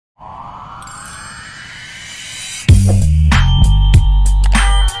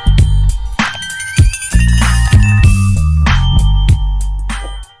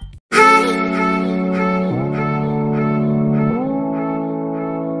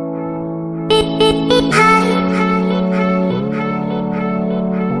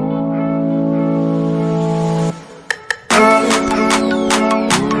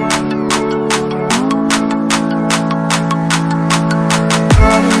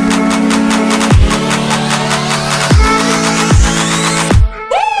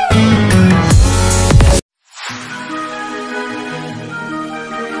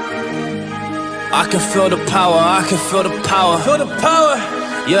I can feel the power, I can feel the power. Feel the power.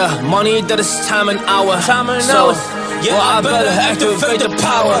 Yeah, money that is time and hour. So, yeah, well, I better activate the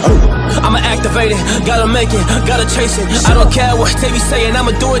power. I'ma activate it, gotta make it, gotta chase it. I don't care what they be saying,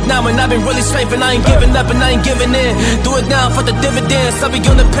 I'ma do it now. And I've been really strafing, I ain't giving up and I ain't giving in. Do it now for the dividends, I'll be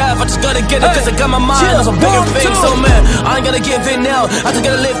on the path, I just gotta get it. Cause I got my mind on some bigger things. So man, I ain't gonna give in now, I just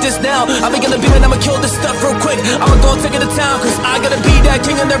gotta live this now. I be gonna be, man, I'ma kill this stuff real quick. I'ma go take it to town, cause I gotta be that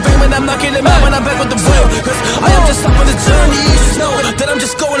king in their ring. When I'm knocking them out, when I'm back with the real. Cause I am just up on the journey, you just know that I'm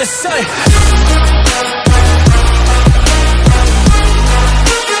just going insane.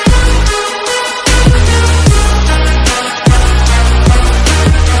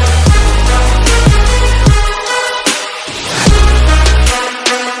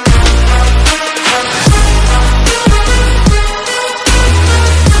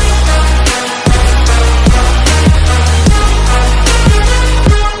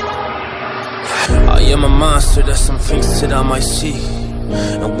 I'm a monster, there's some things that I might see.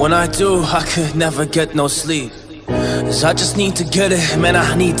 And when I do, I could never get no sleep. Cause I just need to get it, man,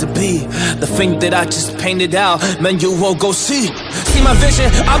 I need to be the thing that I just painted out, man, you won't go see. See my vision,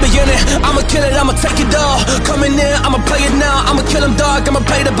 I'll be in it, I'ma kill it, I'ma take it all. Coming in, I'ma play it now, I'ma kill him, dog, I'ma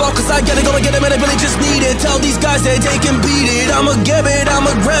play the ball. Cause I gotta go and get it, man, I really just need it. Tell these guys that they can beat it. I'ma give it,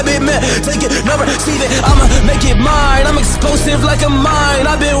 I'ma grab it, man, take it, never receive it. I'ma make it mine, I'm explosive like a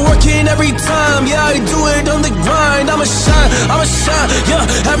mine. I've been working every time, yeah, I do it on the grind. I'ma shine,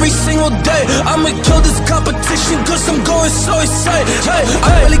 yeah, every single day. I'ma kill this competition cause I'm going so insane. Hey,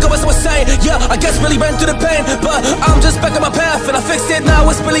 I really go so insane, yeah, I guess really ran through the pain. But I'm just back on my path and I fixed it, now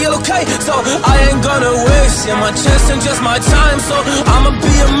it's really okay. So I ain't gonna waste, yeah, my chance and just my time. So I'ma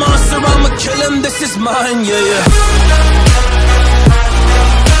be a monster, I'ma kill him, this is mine, yeah, yeah.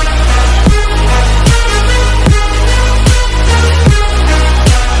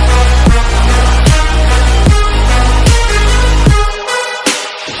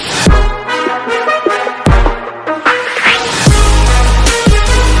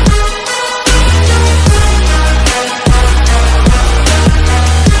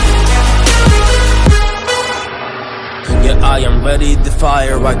 I am ready to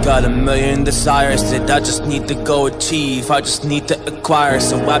fire, I got a million desires that I just need to go achieve, I just need to acquire.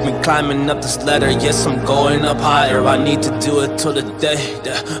 So I've been climbing up this ladder, yes I'm going up higher. I need to do it till the day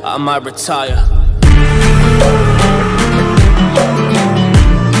that I might retire.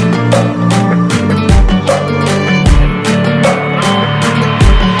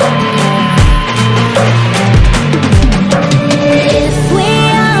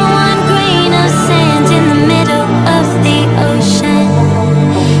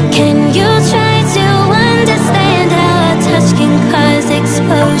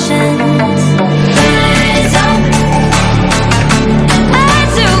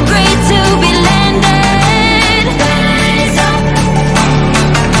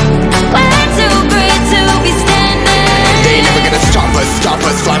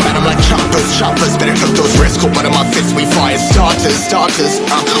 Choppers, better cook those risks. Cold blood in my fists, we fire starters.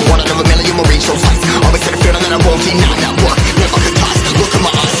 One out of a million will reach those heights. Always had a feeling that I won't deny that work. Never could toss. Look at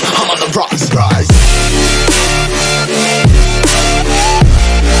my eyes, I'm on the rocks. Rise.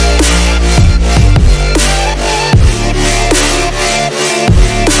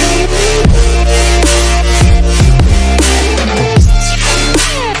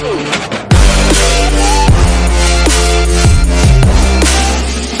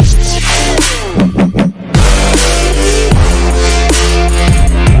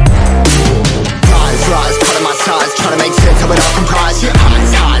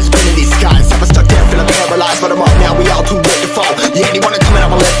 Yeah, anyone coming,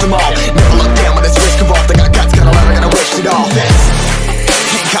 I'ma lift them all. Never look down when there's risk involved. I got guts, gotta learn, I gotta wish it off.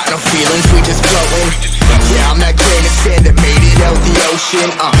 Ain't got no feelings, we just flowing. Yeah, I'm that grain of sand that made it out the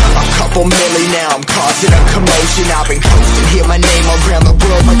ocean. A couple million now, I'm causing a commotion. I've been coasting, hear my name all around the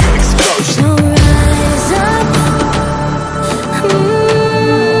world like an explosion. So rise up.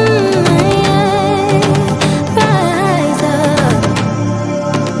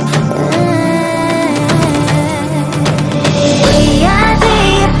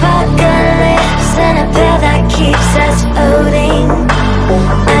 Keeps us floating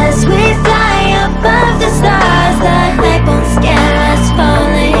as we fly above the stars. The light won't scare us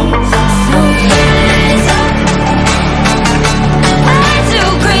falling. So rise up. We're too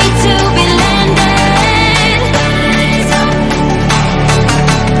great to be landed. Rise up.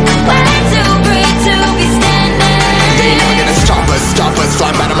 We're too great to be standing. They never gonna stop us,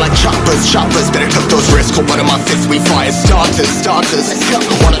 fly by them like choppers. Better cook those risks. Cold blood in my fists, we fire starters. Let's go.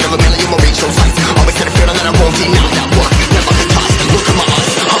 One out of a million will reach those heights. Always had a feeling that I won't deny that work. Never could toss. Look at my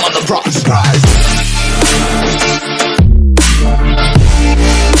eyes, I'm on the rocks. Rise.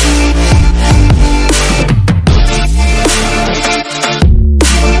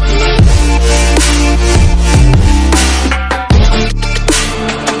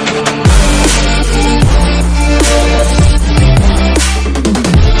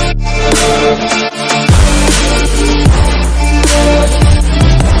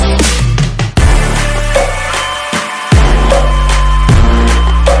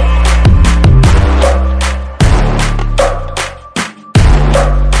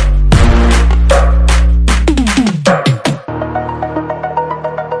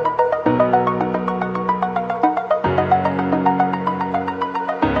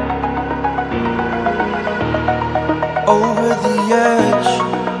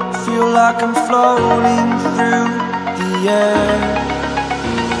 feel like I'm floating through the air.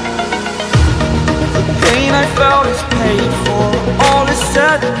 The pain I felt is paid for, all is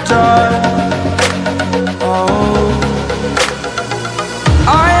said and done. Oh,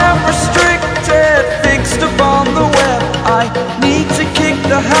 I am restricted, fixed upon the web. I need to kick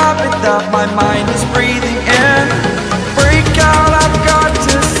the habit that my mind is breathing in. Break out, I've got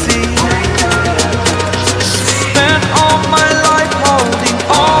to see. Spent all my life holding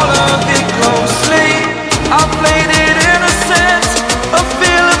all of it closely. I played it innocent, a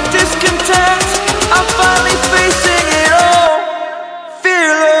feel of discontent. I'm finally facing it all,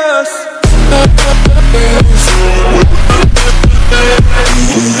 fearless.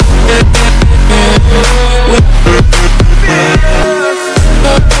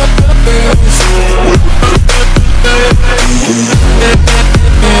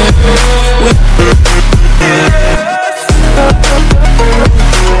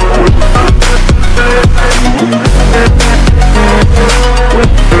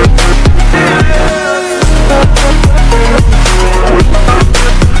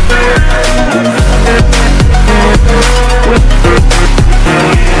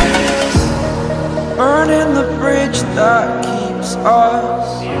 Burning the bridge that keeps us.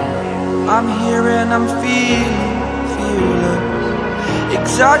 I'm here and I'm feeling fearless.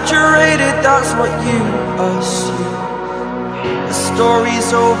 Exaggerated, that's what you assume. The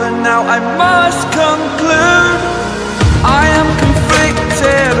story's over now, I must conclude. I am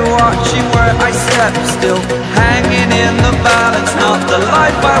conflicted, watching where I step still, hanging in the balance. Not the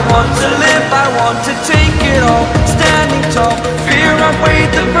life I want to live, I want to take it all. Standing tall, fear I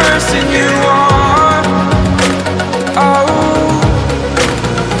weighed the person you are. Oh,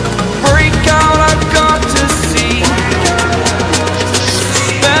 break out, I've got to see.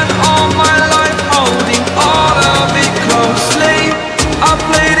 Spent all my life holding all of it closely. I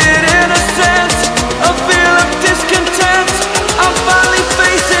played it innocent, a feel of discontent. I'm finally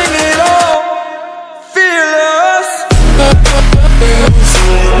facing it all, fearless.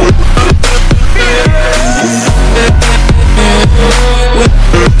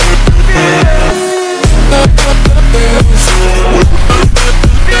 Fearless.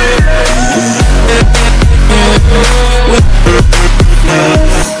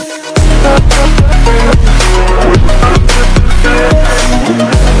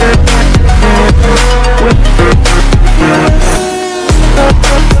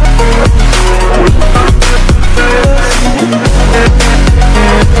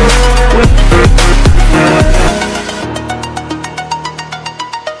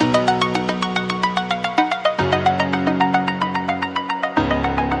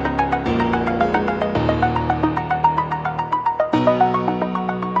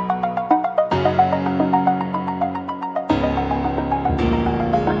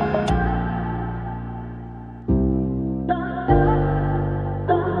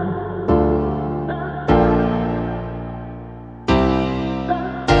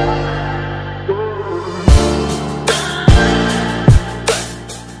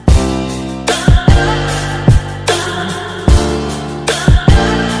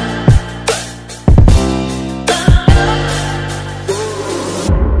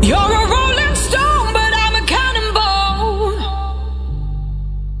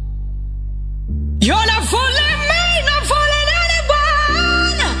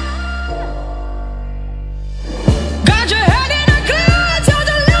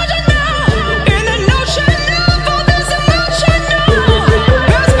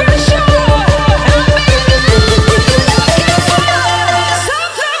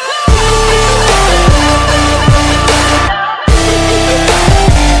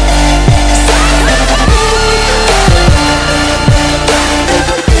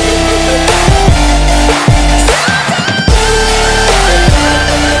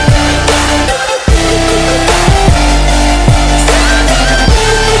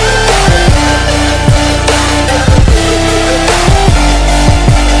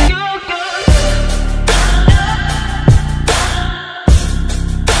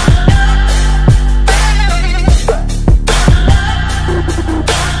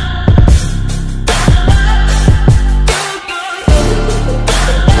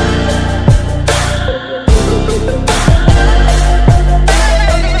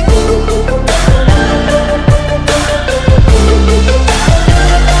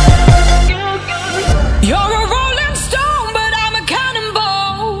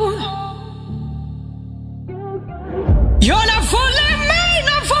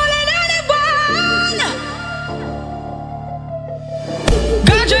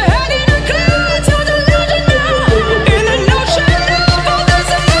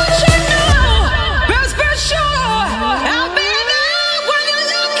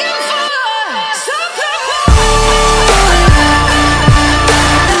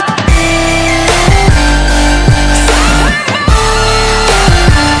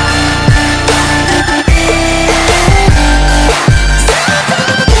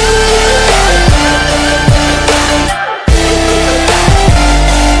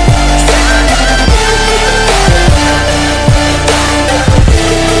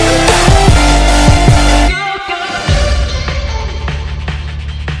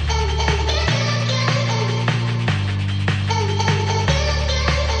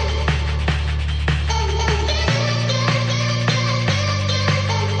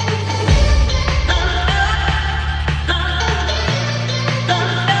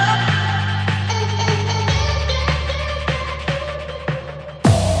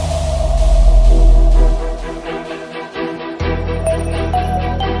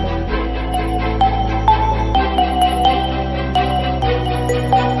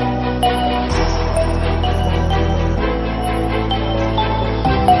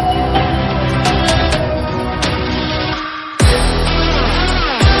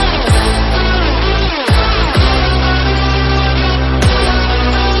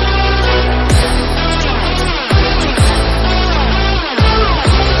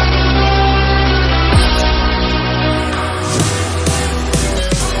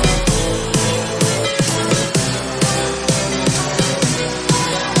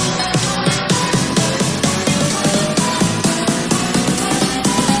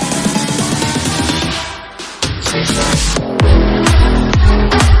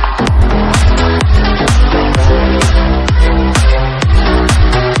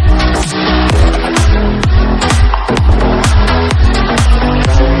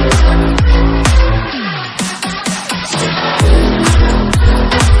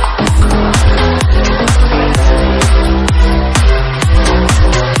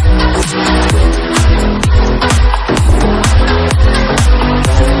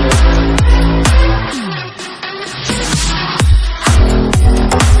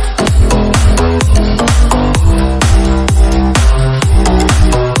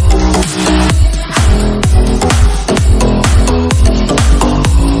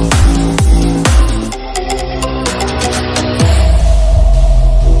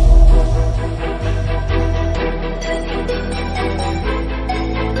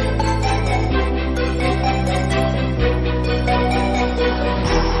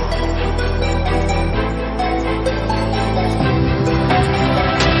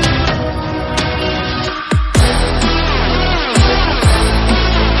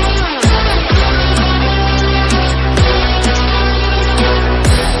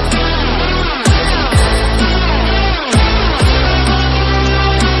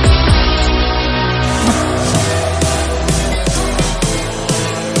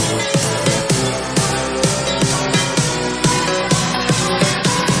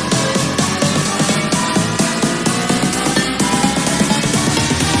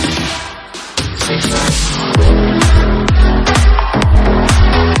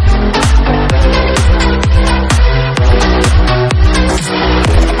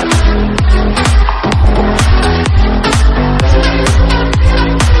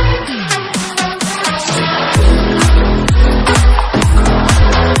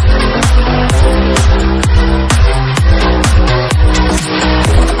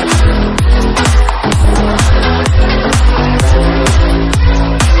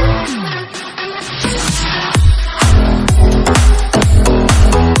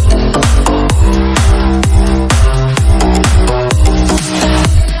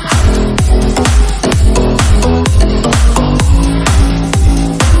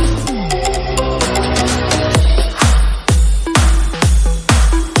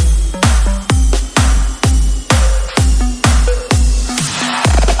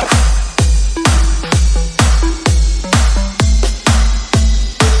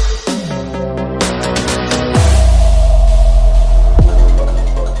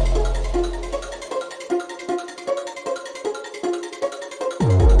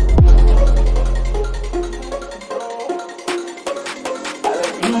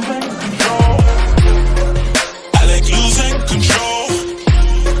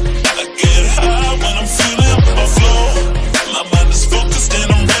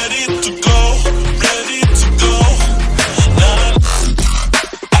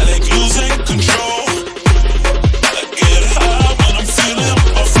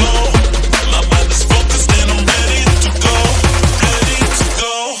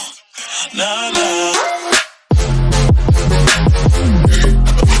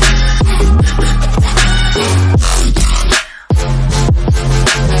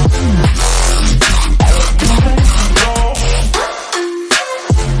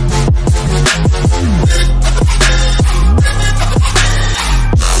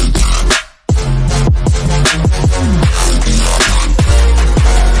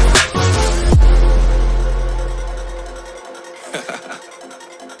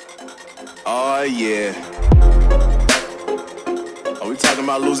 Oh yeah. Are we talking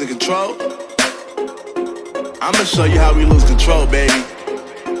about losing control? I'ma show you how we lose control, baby.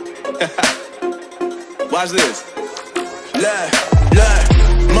 Watch this. Look,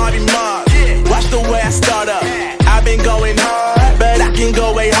 Marty Mark. Watch the way I start up. I've been going hard, but I can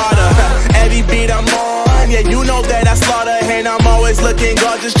go way harder. Every beat I'm on, yeah, you know that I slaughter. And I'm always looking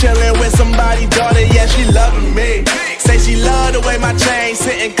gorgeous, chilling with somebody's daughter. Yeah, she loving me. Say she love the way my chain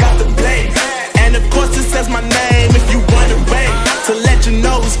sit and contemplate. And of course it says my name if you wondering. To let you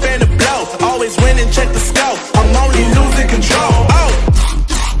know who's finna blow. Always win and check the scope. I'm only losing control. Oh,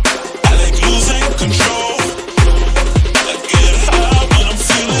 I like losing control. I get high when I'm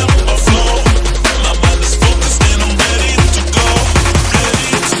feeling a flow. My mind is focused and I'm ready to go. Ready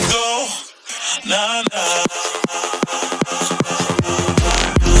to go. Nah, nah.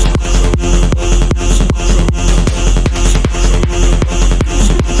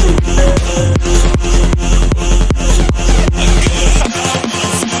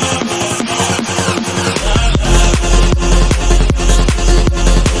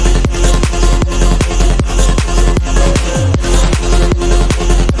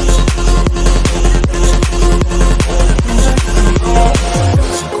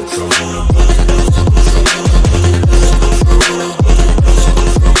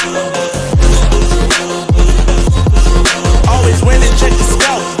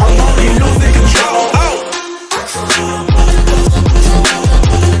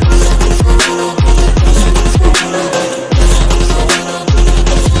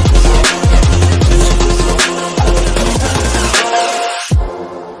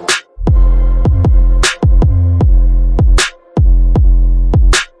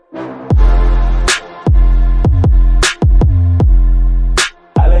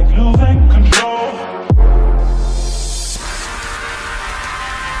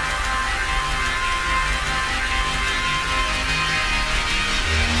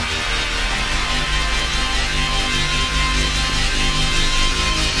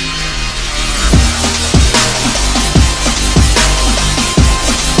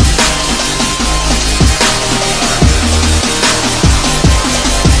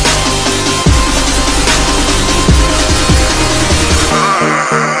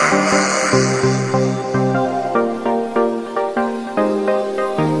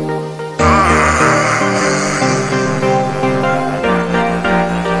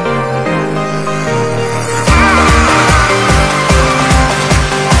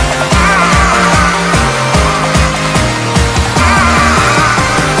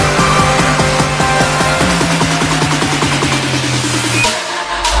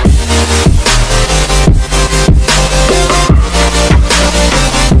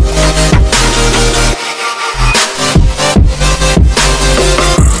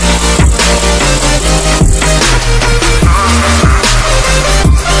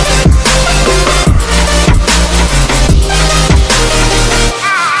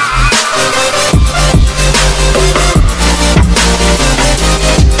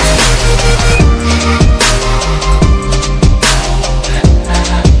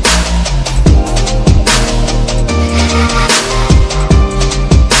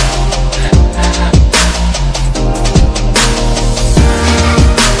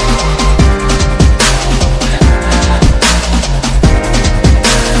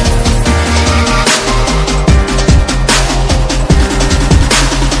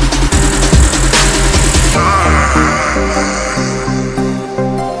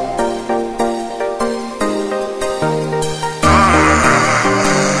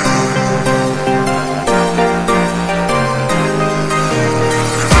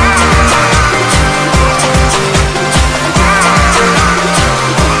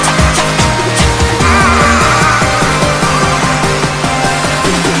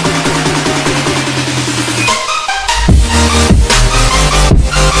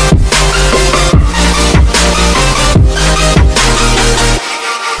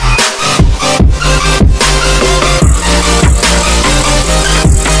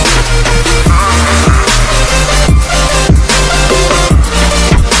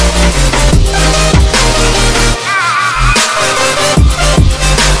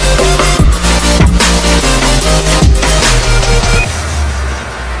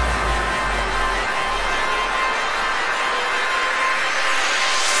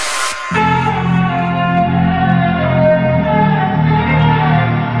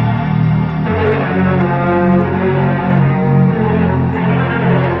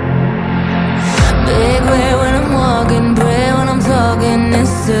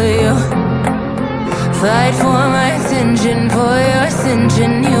 Fight for my attention, for your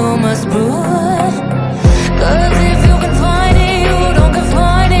ascension, you must prove. Cause if you can find it, you don't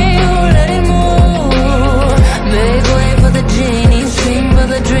confine it, you let it move. Make way for the genie, scream for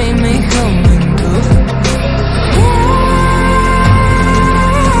the dream, me coming through.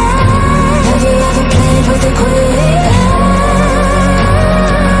 Have you ever played with a queen?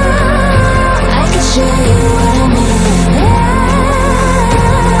 I can show you what I mean.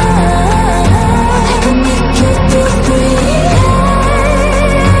 I can make you feel free.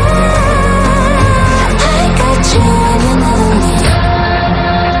 I got you when you know me.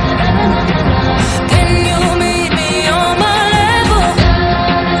 Can you meet me on my level?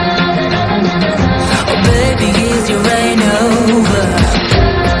 Oh baby, is your rain over?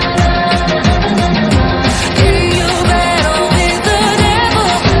 Can you battle with the devil?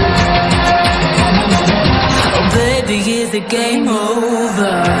 Oh baby, is the game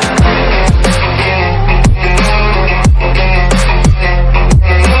over?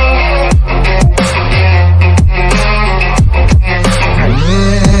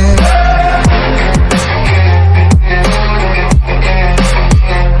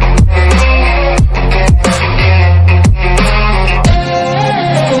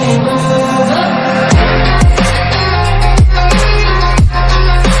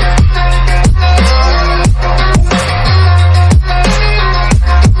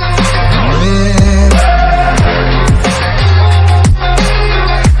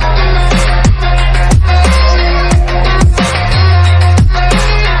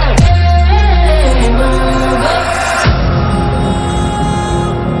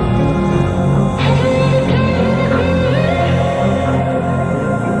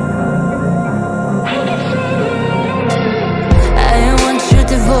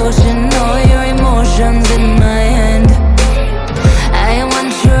 All your emotions in my hand. I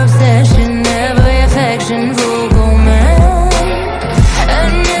want your obsession, every affection, full command.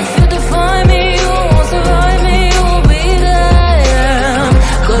 And if you define me, you won't survive me, you'll be there.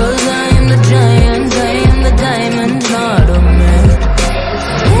 Cause I am the giant, I am the diamond, not a man.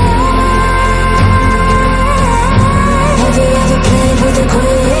 Have you ever played with a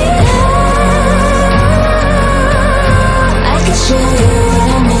queen? I can show you what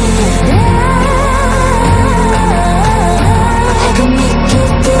I mean. I can make you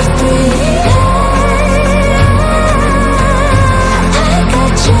feel free. I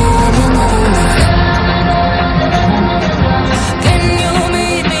got you when you know me. Can you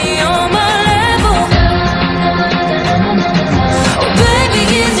meet me on my level? Oh baby,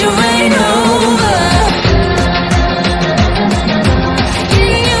 is your rain over?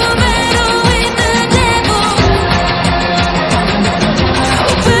 Can you battle with the devil?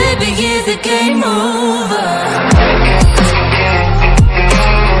 Oh baby, is the game over?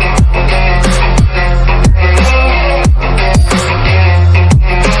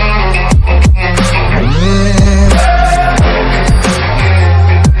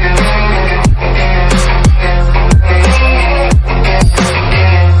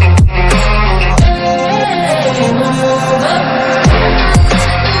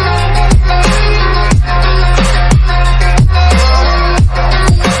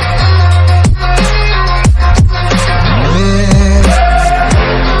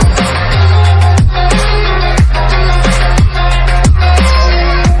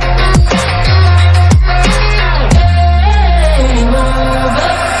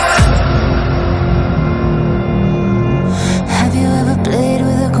 Have you ever played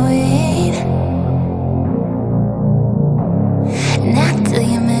with a queen? Not till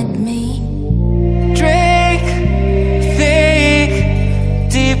you met me. Drink, think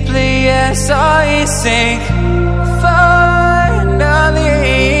deeply as I sink. Finally,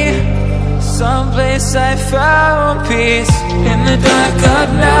 someplace I found peace in the dark of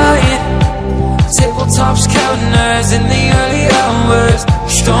night. Tabletops, counters in the early hours.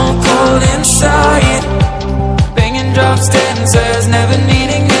 Stone cold inside. Banging drop stanzas, never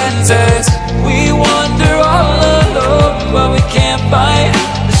needing answers. We wander all alone, but we can't find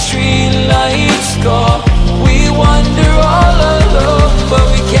the street lights call. We wander all alone, but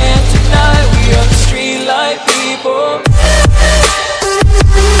we can't deny we are the street light people.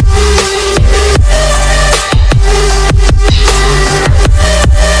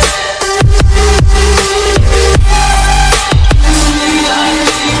 Street light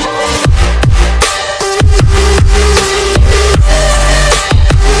people.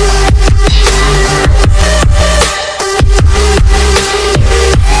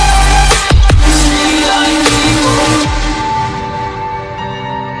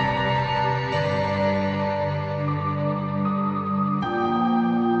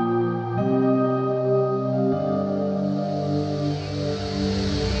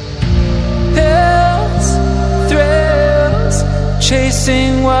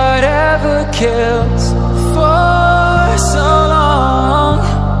 what ever kills. For so long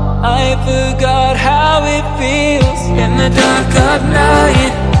I forgot how it feels. In the dark of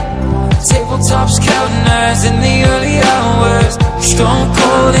night, tabletops counting eyes in the early hours. Stone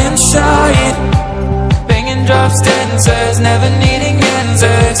cold inside, banging drops, dancers, never needing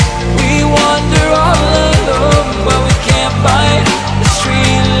answers. We wander all alone, but we can't find the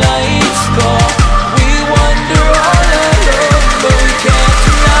street lights gone. We wander all alone, but we can't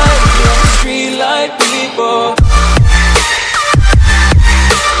deny the street light people.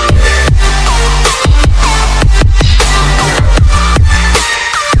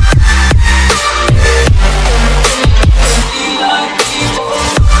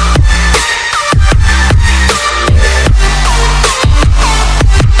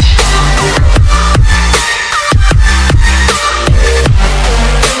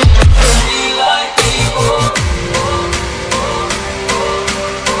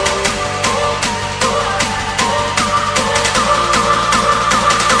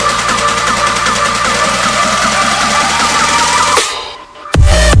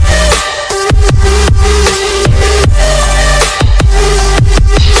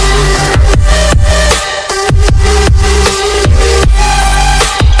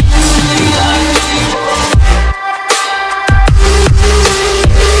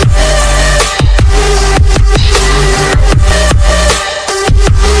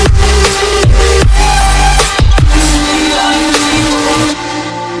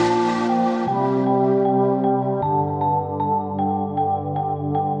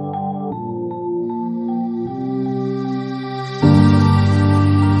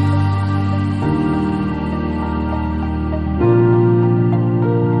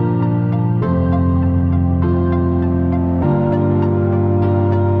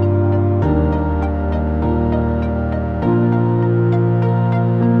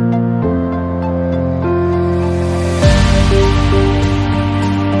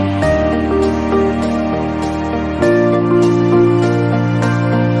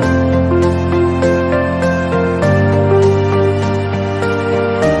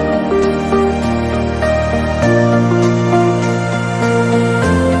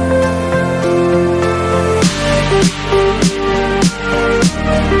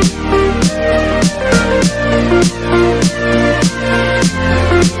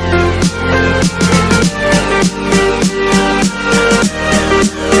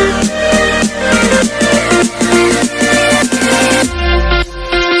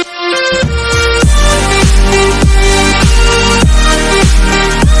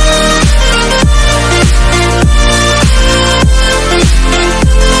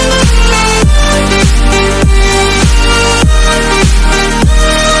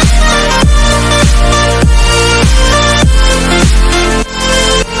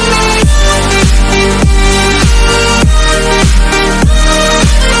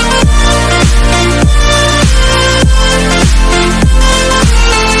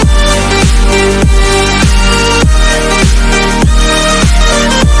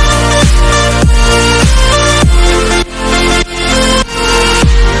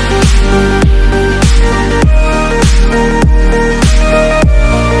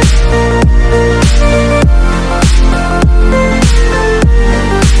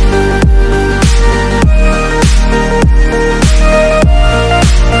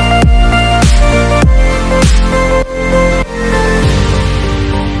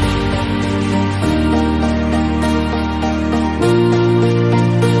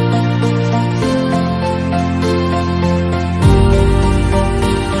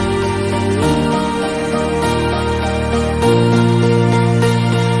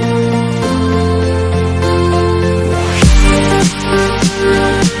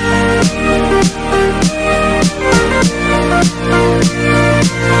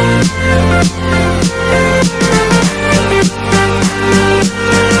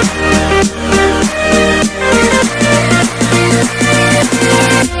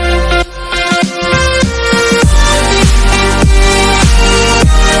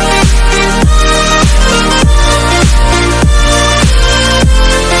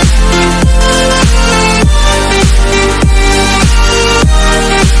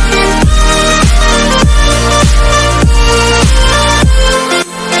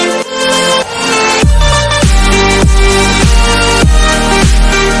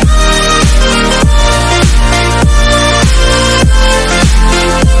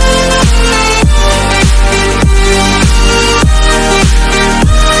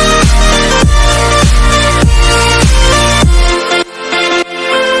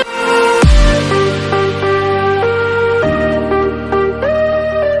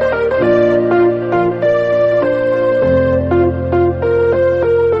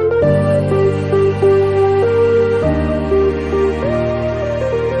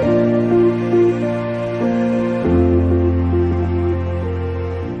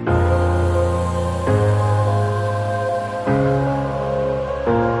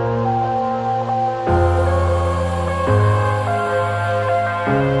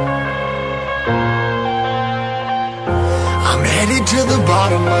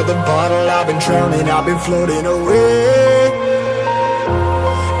 bottom of the bottle, I've been drowning, I've been floating away.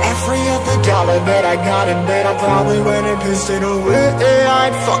 Every other dollar that I got in bed, I probably went and pissed it away. I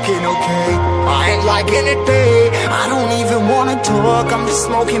ain't fucking okay, I ain't liking it, babe. I don't even wanna talk, I'm just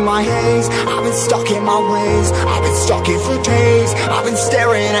smoking my haze. I've been stuck in my ways, I've been stuck here for days. I've been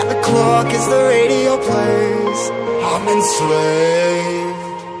staring at the clock as the radio plays. I'm enslaved.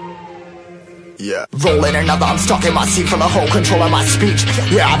 Yeah. Rolling another, I'm stuck in my seat for the whole control of my speech.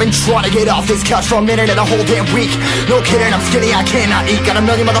 Yeah, I've been trying to get off this couch for a minute and a whole damn week. No kidding, I'm skinny, I cannot eat. Got a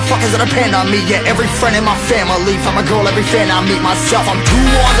million motherfuckers that depend on me. Yeah, every friend in my family, from a girl, every fan I meet myself. I'm too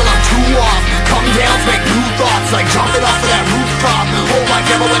on till I'm too off. Come down to make new thoughts, like jumping off of that rooftop. Hold my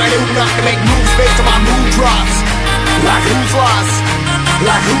camera when I do not to make moves based on my mood drops. Like who's lost?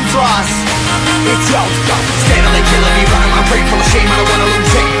 Like who's lost? It's yo, steadily killing me, running my brain full of shame. I don't wanna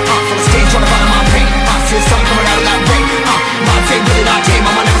lose it. Full of stage, trying to find my pain. I see the sun coming out of that rain. My day really not tame.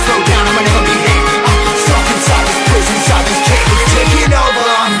 I'ma never slow down, I'ma never behave. Stuck inside this prison, inside this cage, it's taking over.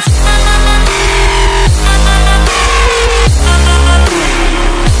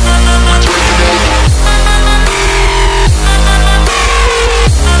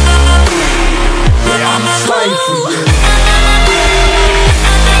 Yeah, I'm a slave for you.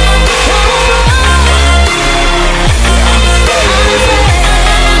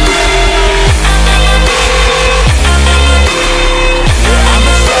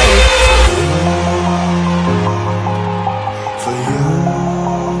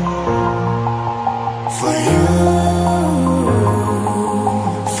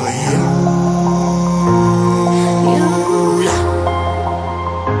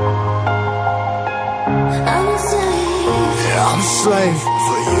 Slave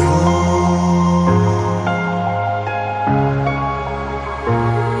for you.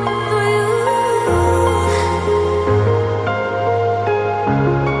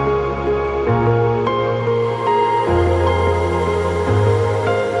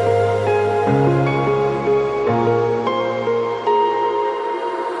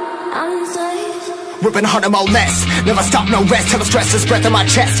 Ripping harder, more less. Never stop, no rest. Till the stress is breath in my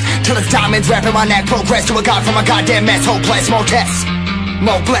chest. Till it's diamonds wrapping my neck. Progress to a god from a goddamn mess. Hopeless, more tests,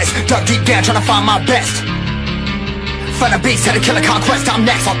 more blessed. Dug deep down trying to find my best. Find a beast, had to kill a conquest. I'm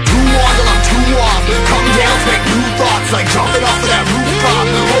next. I'm too on till I'm too off. Come down to make new thoughts, like jumping off of that rooftop.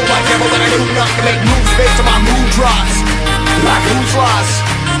 Hold my camera when I do not to make moves based on my mood drops. Like who's lost?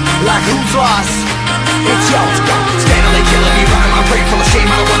 Like who's lost? It's yo, steadily killing me, running my brain full of shame.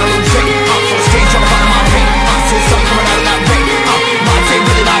 I don't wanna lose it. I'm full of stage, trying to find my pain. I see the sun coming out of that rain. My day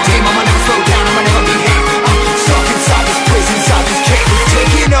really not tame. I'ma never slow down, I'ma never behave. Stuck inside this prison, inside this cage, it's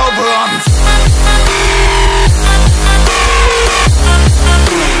taking over.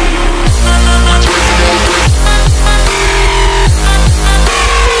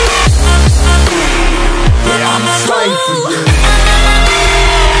 Yeah, I'm a slave for you.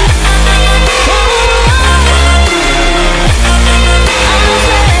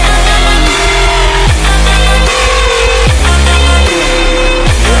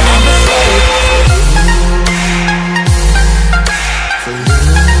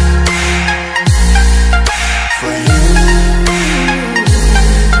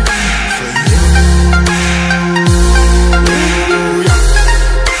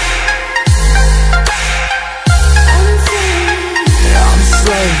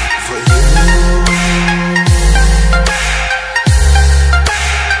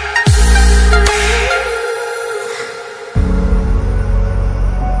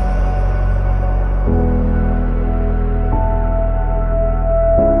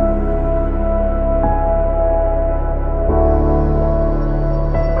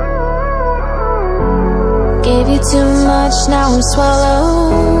 Gave you too much, now I'm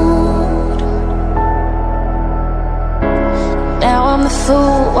swallowed. Now I'm the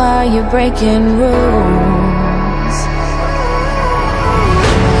fool while you're breaking rules.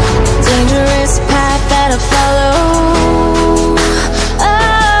 Dangerous path that I follow.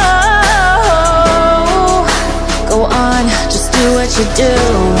 Oh, go on, just do what you do.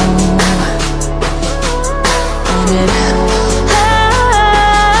 And it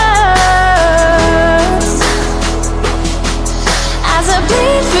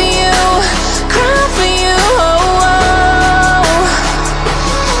bleed for you, cry for you, oh, oh.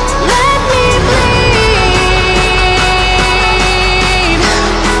 Let me bleed.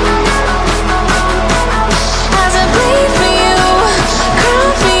 As I bleed for you, cry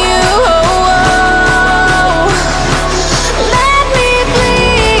for you, oh, oh. Let me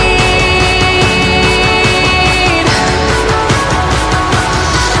bleed.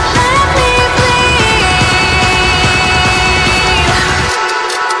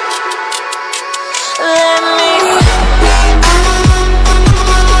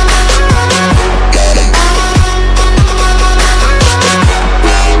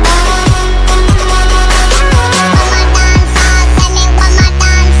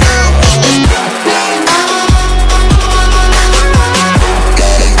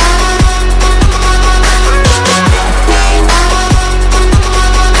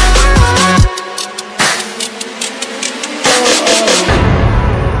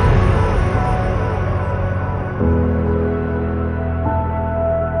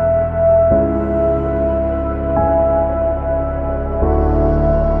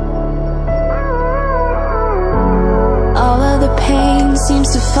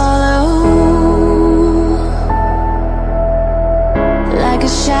 seems to follow, like a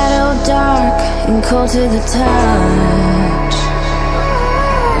shadow, dark and cold to the touch.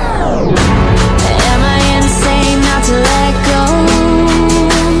 Am I insane not to let go?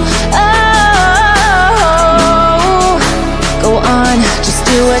 Oh, go on, just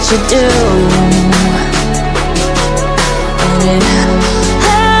do what you do. And it hurts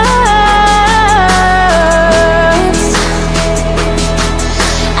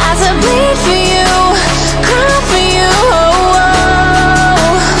as I bleed for you, cry for you.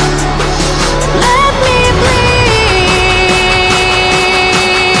 Let me bleed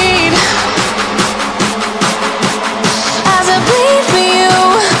as I bleed for you,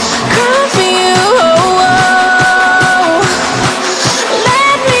 cry for you.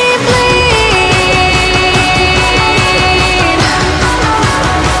 Let me bleed.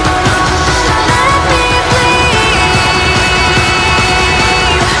 Let me bleed.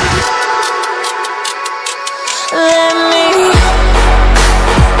 Let me.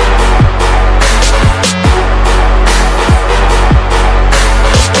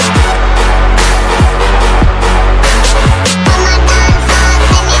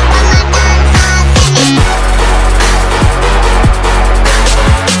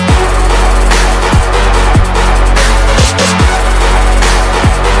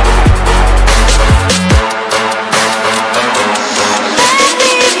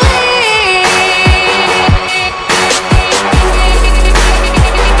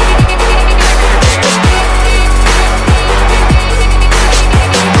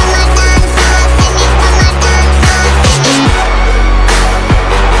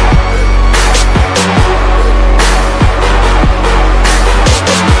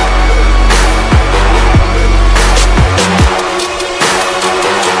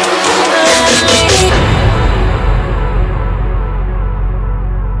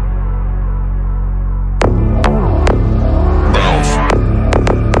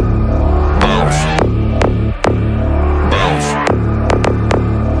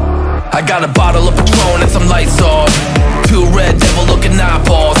 I got a bottle of Patron and some lights off, 2 red devil looking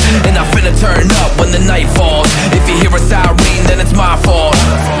eyeballs, and I finna turn up when the night falls. If you hear a siren, then it's my fault.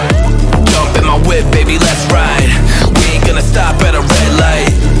 Jump in my whip, baby, let's ride. We ain't gonna stop at a red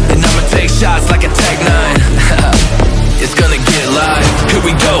light, and I'ma take shots like a Tech 9. It's gonna get live. Here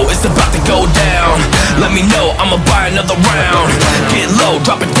we go, it's about to go down. Let me know, I'ma buy another round. Get low,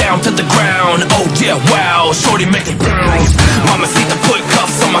 drop it down to the ground. Oh yeah, wow, shorty make it bounce. Mama see the put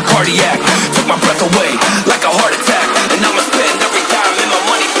cuffs on my cardiac. Took my breath away like a heart attack. And I'ma spend every dime and my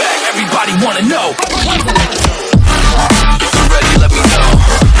money back. Everybody wanna know. If you're ready, let me know.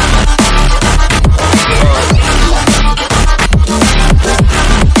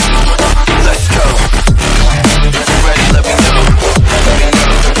 Let's go. If you're ready, let me know. Let me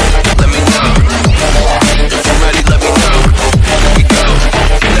know. Let me know. If you're ready, let me know. Here we go.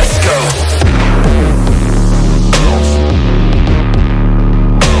 Let's go.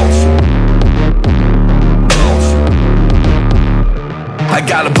 I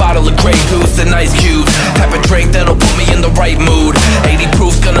got a bottle of Grey Goose and ice cubes, type of drink that'll put me in the right mood. 80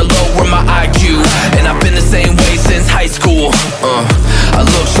 proof's gonna lower my IQ, and I've been the same way since high school. I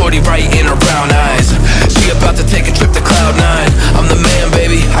look shorty right in her brown eyes. She about to take a trip to Cloud 9. I'm the man,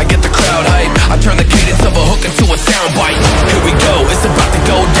 baby, I get the crowd hype. I turn the cadence of a hook into a soundbite. Here we go, it's about to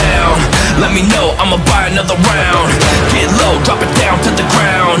go down. Let me know, I'ma buy another round. Get low, drop it down to the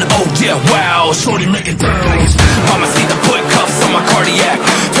ground. Oh yeah, wow, shorty make it bounce. Mama see the put cuffs on my cardiac.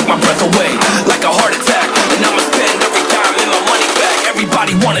 Took my breath away like a heart attack. And I'ma spend every dime and my money back.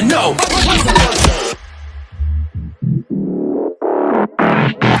 Everybody wanna know.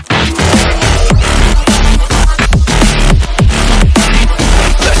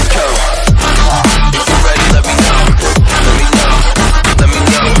 Let's go. If you're ready, let me know. Let me know. Let me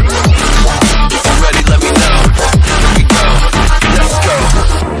know. If you're ready, let me know. Here we go. Let's go.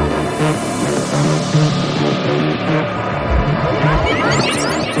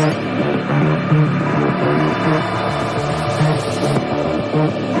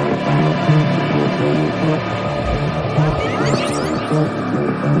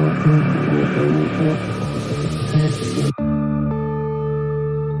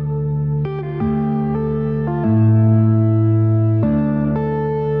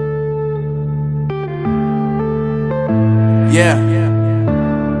 Yeah.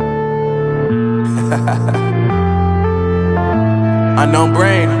 Unknown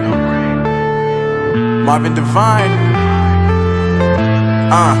Brain, Marvin Devine.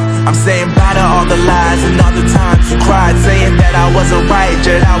 I'm saying bye to all the lies and all the times you cried, saying that I wasn't right,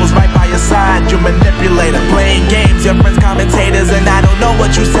 yet I was right by your side. You manipulator, playing games, your friends commentators, and I don't know know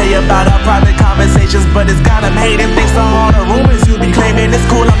what you say about our private conversations, but it's got them hating. Thanks to all the rumors you be claiming. It's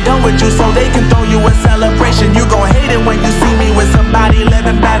cool, I'm done with you, so they can throw you a celebration. You gon' hate it when you see me with somebody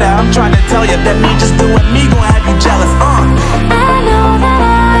living better. I'm trying to tell you that me just doing me gon' have you jealous. I know that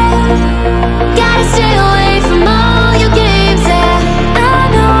I gotta stay away from all your games. Yeah, I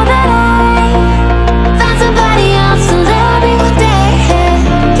know that I found somebody else to love me one day.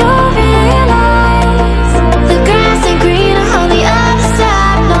 You'll realize the grass ain't greener on the other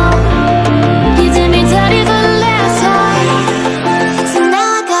side. No, you did me dirty for the last time, so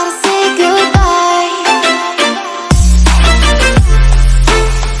now I gotta say goodbye.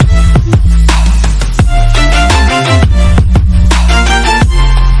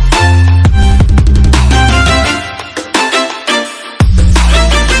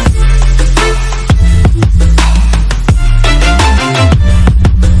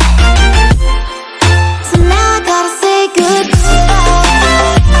 So now I gotta say goodbye.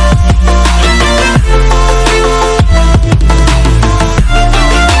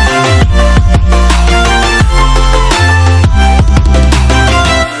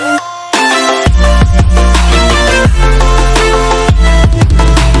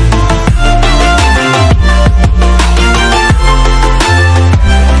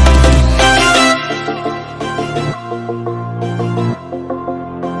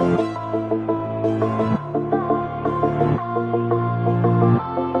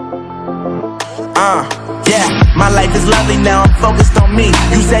 Yeah, my life is lovely now, I'm focused on me.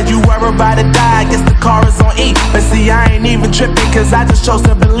 You said you were about to die, I guess the car is on E. But see, I ain't even tripping, cause I just chose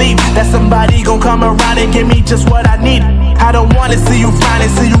to believe that somebody gon' come around and give me just what I need. I don't wanna see you frowning,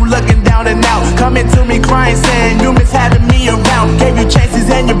 see you looking down and out, coming to me crying, saying you miss having me around. Gave you chances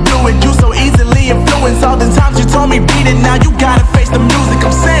and you blew it, you so easily influenced. All the times you told me beat it, now you gotta face the music.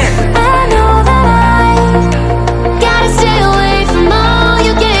 I'm saying I know that I gotta stay away from all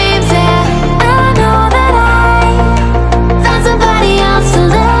your games. Yeah, I know that I found somebody else to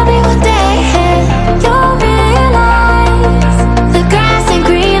love me one day. You'll realize the grass ain't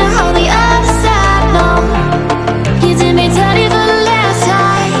greener on the other side. No, you did me dirty for the last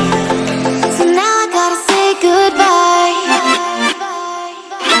time, so now I gotta say goodbye.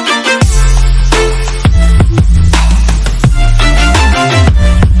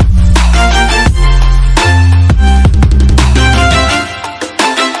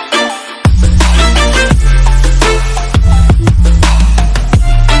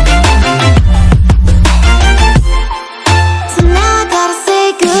 So now I gotta say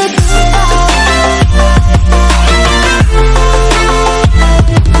goodbye.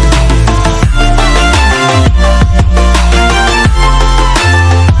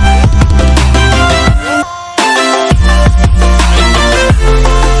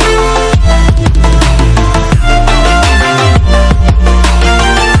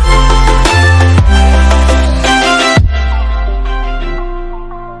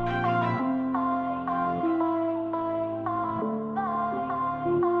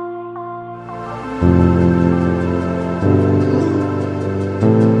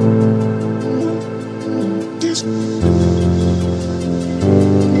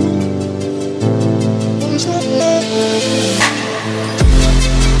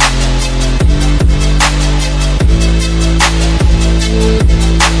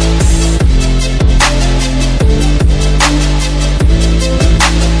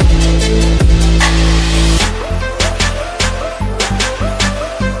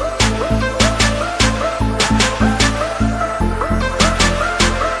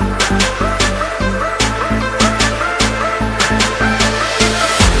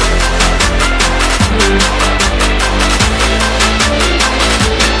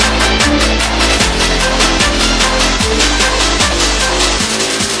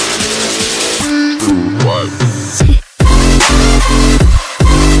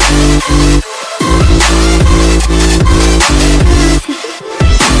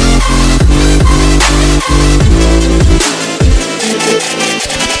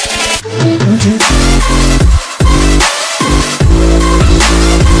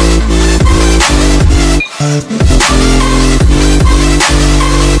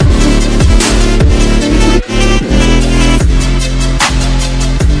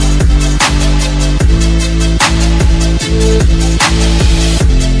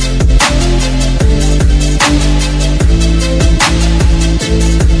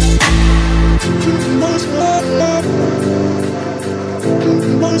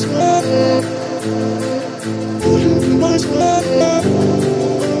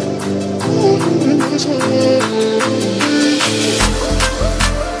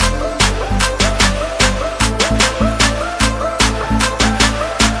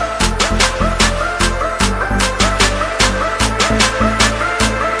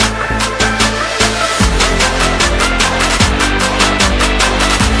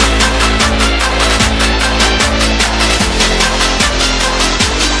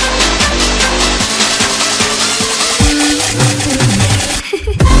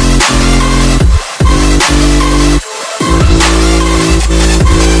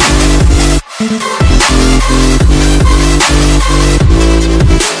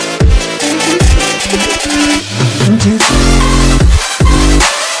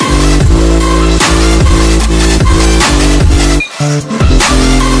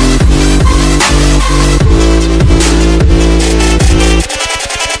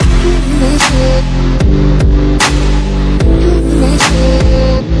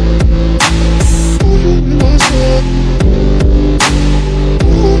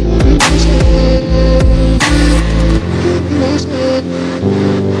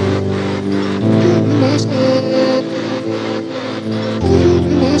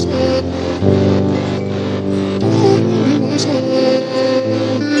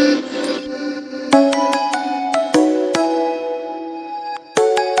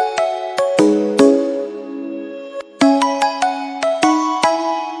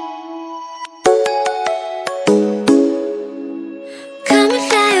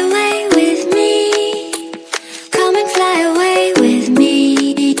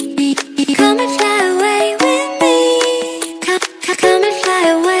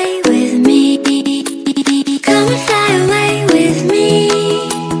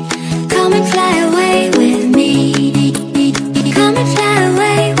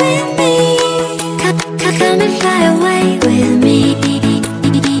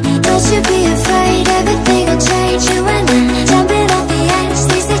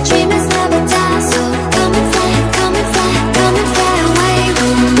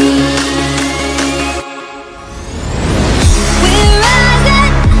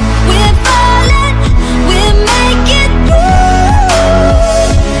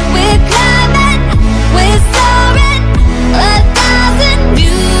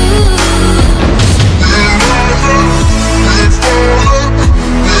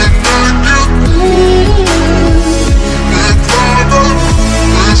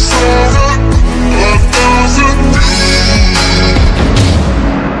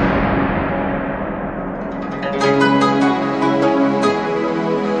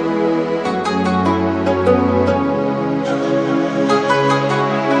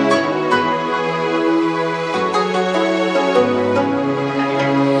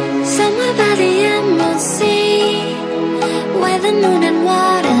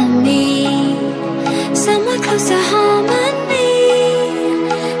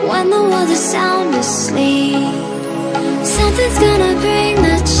 sound asleep. Something's gonna bring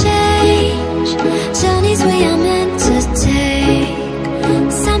the change. Journeys we are meant to take.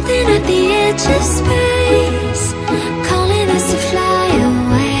 Something at the edge of space, calling us to fly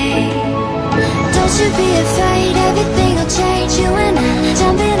away. Don't you be afraid, everything will change. You and I,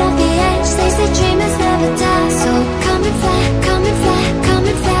 jumping off the edge. They say dreamers never die. So come and fly, come and fly, come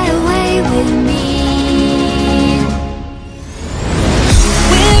and fly away with me.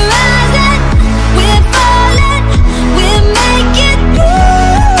 We're rising, we're falling, we're making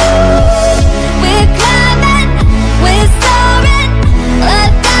moves. We're climbing, we're soaring,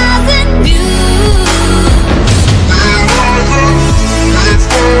 1,000 views. We're rising, we're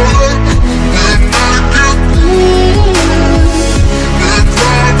falling, we're making moves. We're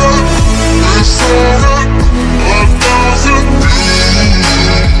climbing, we're soaring, 1,000 views.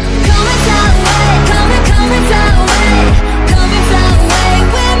 Come and fly away, come and fly away, come and fly away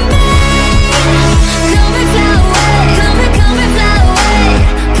with me. Come and fly away, come and fly away,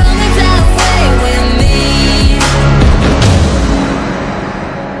 come and fly away with me.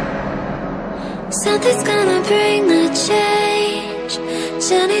 Something's gonna bring the change.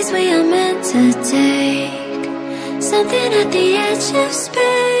 Journeys we are meant to take. Something at the edge of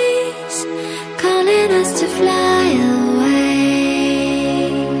space, calling us to fly away.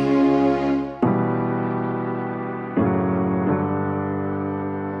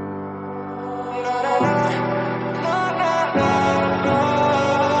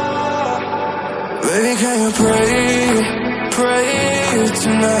 Baby, can you pray, pray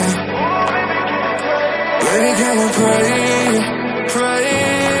tonight? Baby, can you pray, pray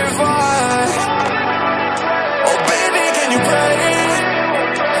for us? Oh, baby, can you pray?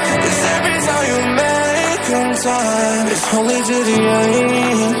 'Cause every time you make time, it's only to the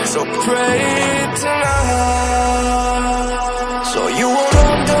end. So pray tonight. So you won't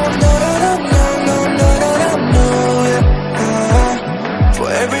for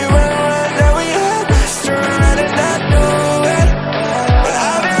every run that we have, turn and not know it. But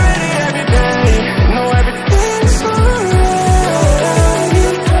I'll be ready every day, know everything's alright.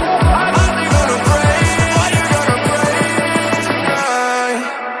 Are you gonna pray? Are you gonna pray tonight?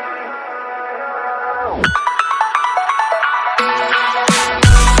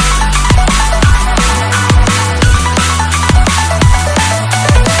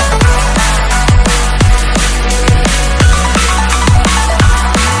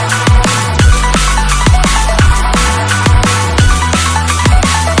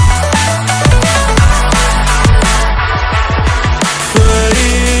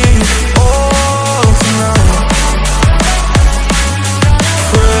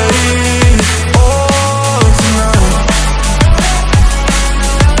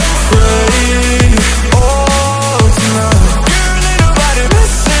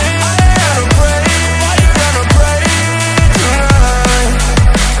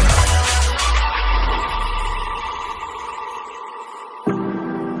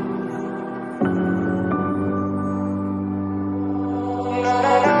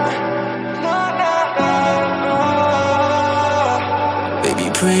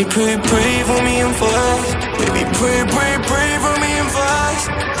 Pray, pray, pray for me and fast. Baby, pray, pray, pray for me and fast.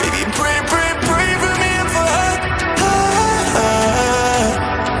 Baby, pray, pray, pray for me and fast.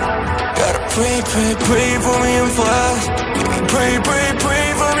 Gotta pray, pray, pray for me and fast. Baby, pray, pray, pray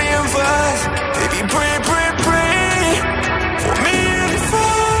for me and fast. Baby, pray, pray, pray for me and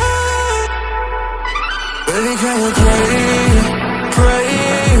fast. Baby, can you pray, pray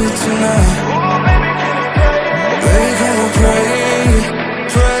tonight? Baby, can you pray?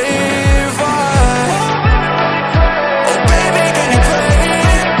 Pray for us. Oh, baby, can you pray?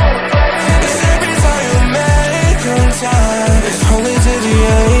 'Cause every time you make time, it's only to the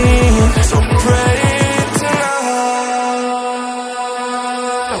end. So pray tonight.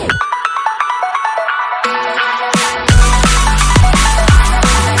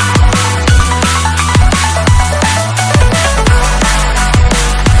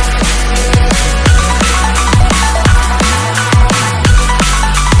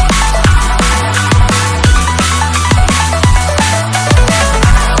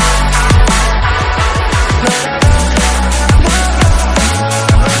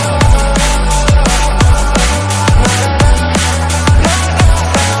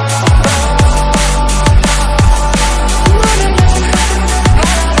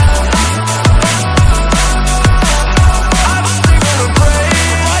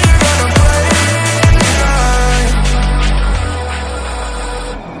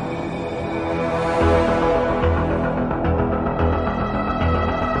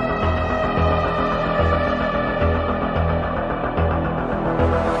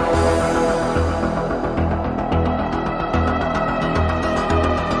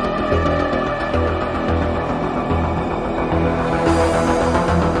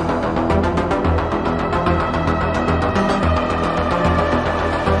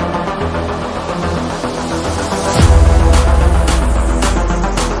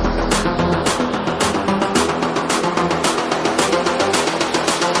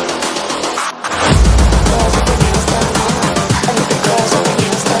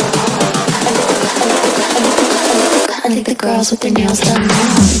 girls with their nails done now.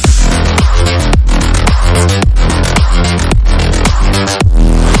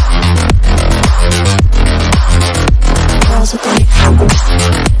 Girls with their nails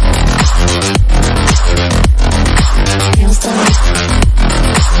done.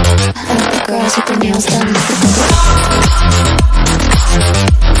 I like the girls with their nails done.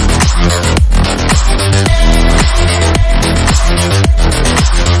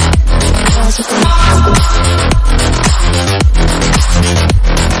 Girls with their nails done.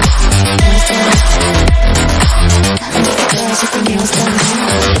 I like the girls with their nails done.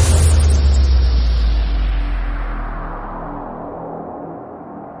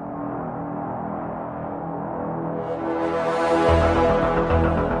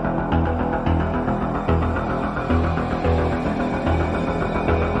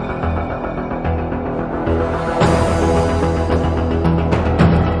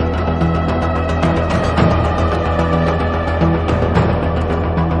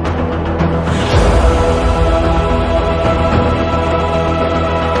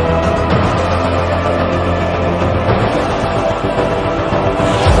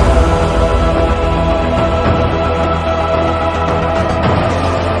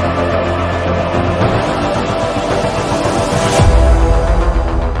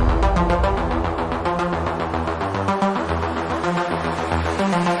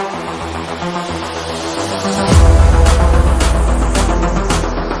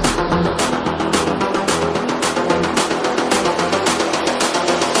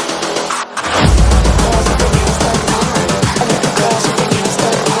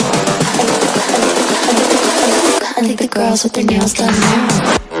 I like the girls with their nails done now.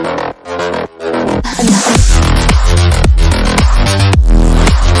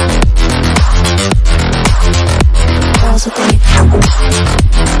 Girls with their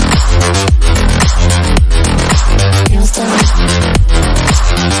nails done.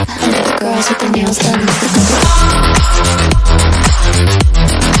 I like the girls with their nails done.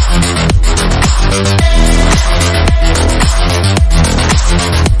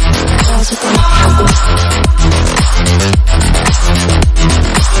 Girls with their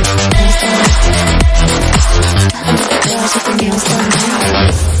girls with their nails done now.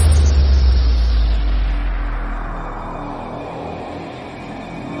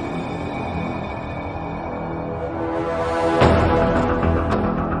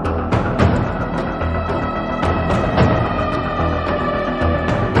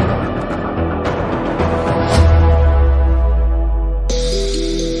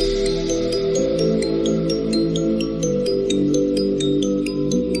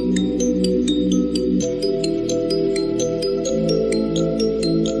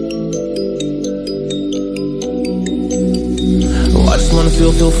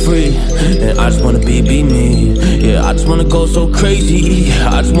 Feel free, and I just wanna be me. Yeah, I just wanna go so crazy.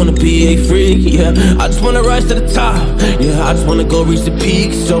 I just wanna be a freak. Yeah, I just wanna rise to the top. Yeah, I just wanna go reach the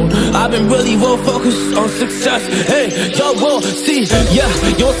peak. So I've been really well focused on success. Hey, y'all will see. Yeah,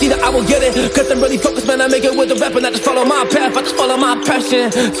 you'll see that I will get it. Cause I'm really focused, man. I make it with the rap and I just follow my path. I just follow my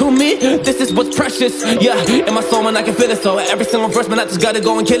passion. To me, this is what's precious. Yeah, in my soul, man, I can feel it. So every single verse, man, I just gotta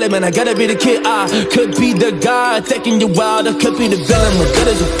go and kill it, man. I gotta be the kid. I could be the guy taking you wild. I could be the villain. We're good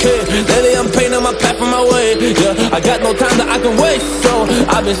as a kid. Lately I'm painting my path on my way. Yeah, I got no time that I can waste. So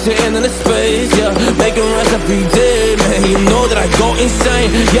I've been sitting in the space. Yeah, making rest every day. Man, you know that I go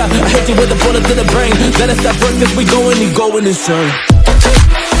insane. Yeah, I hit you with a bullet to the brain. Let us stop first cause we going insane.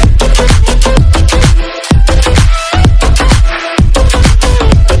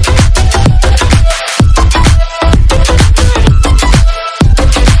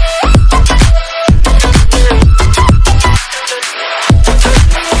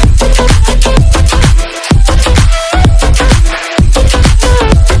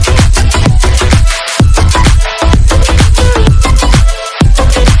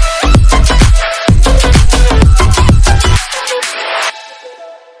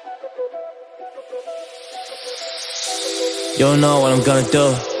 You don't know what I'm gonna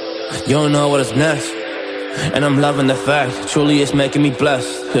do. You don't know what is next. And I'm loving the fact, truly it's making me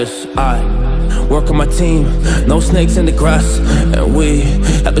blessed. Cause I work on my team, no snakes in the grass. And we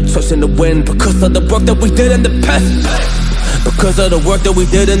have a trust in the wind because of the work that we did in the past. Because of the work that we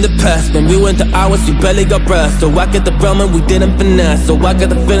did in the past. When we went to hours, you barely got breath. So I get the realm and we didn't finesse. So I got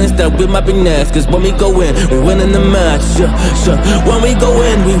the feelings that we might be next. Cause when we go in, we win in the match. When we go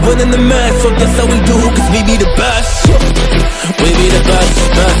in, we win in the match. So that's how we do, cause we be the best. We be the best,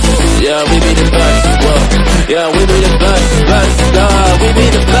 best. Yeah, we be the best. Whoa. Yeah, we be the best, best. We be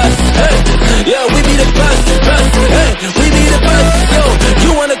the best. Hey. Yeah, we be the best, best. Hey, we be the best. Yo,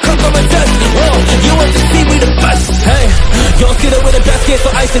 you wanna come from a test? Whoa. you want to see we the best. Hey, you don't see that we're the best kid, so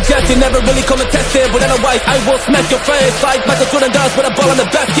I suggest you never really come and test it. But otherwise, I will smack your face like Michael Jordan does with a ball on the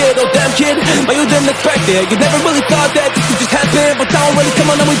basket. Oh damn kid, but you didn't expect it. You never really thought that this could just happen. But now really come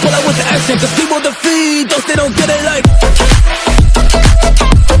on and we pull out with the action. Cause people defeat those they don't get it like.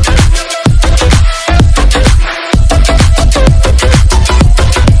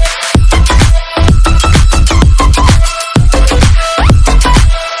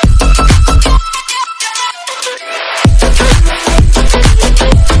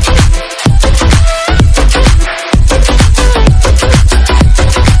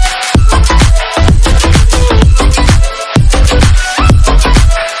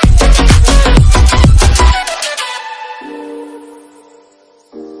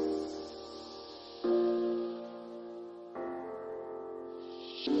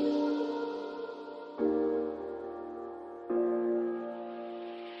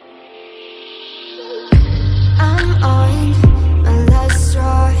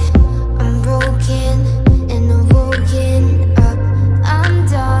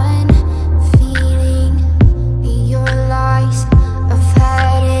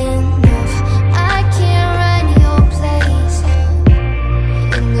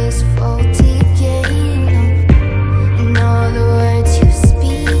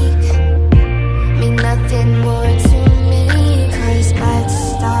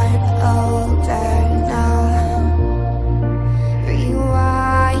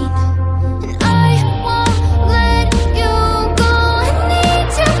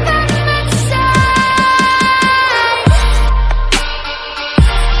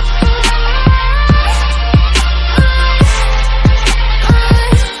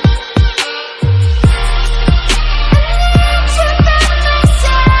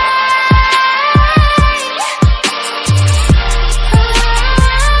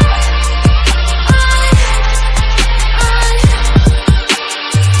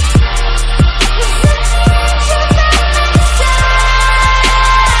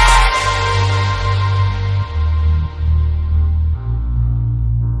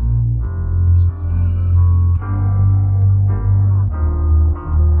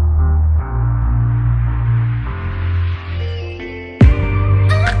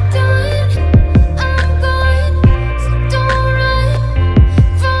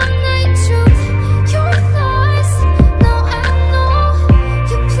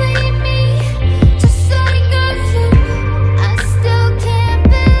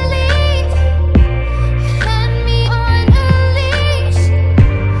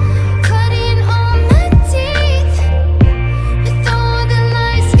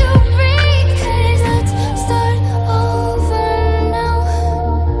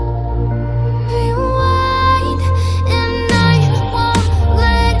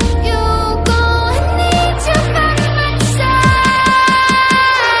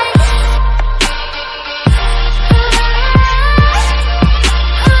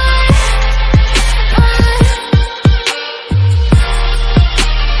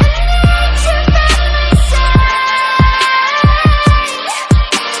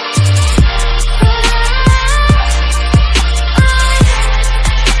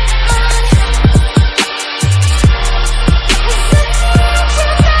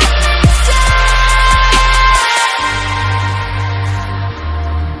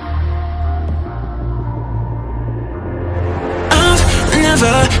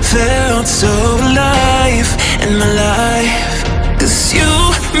 Felt so alive in my life, 'cause you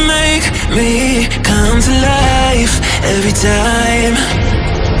make me come to life every time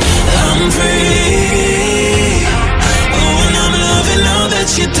I'm free. Oh, and I'm loving all that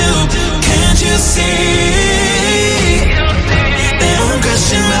you do. Can't you see that I'm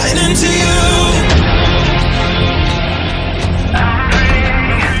crashing right into you?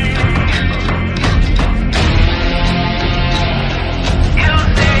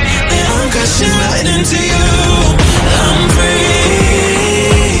 Crashing right into you. I'm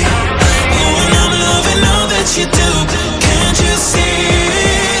free. Oh, and I'm loving all that you do. Can't you see?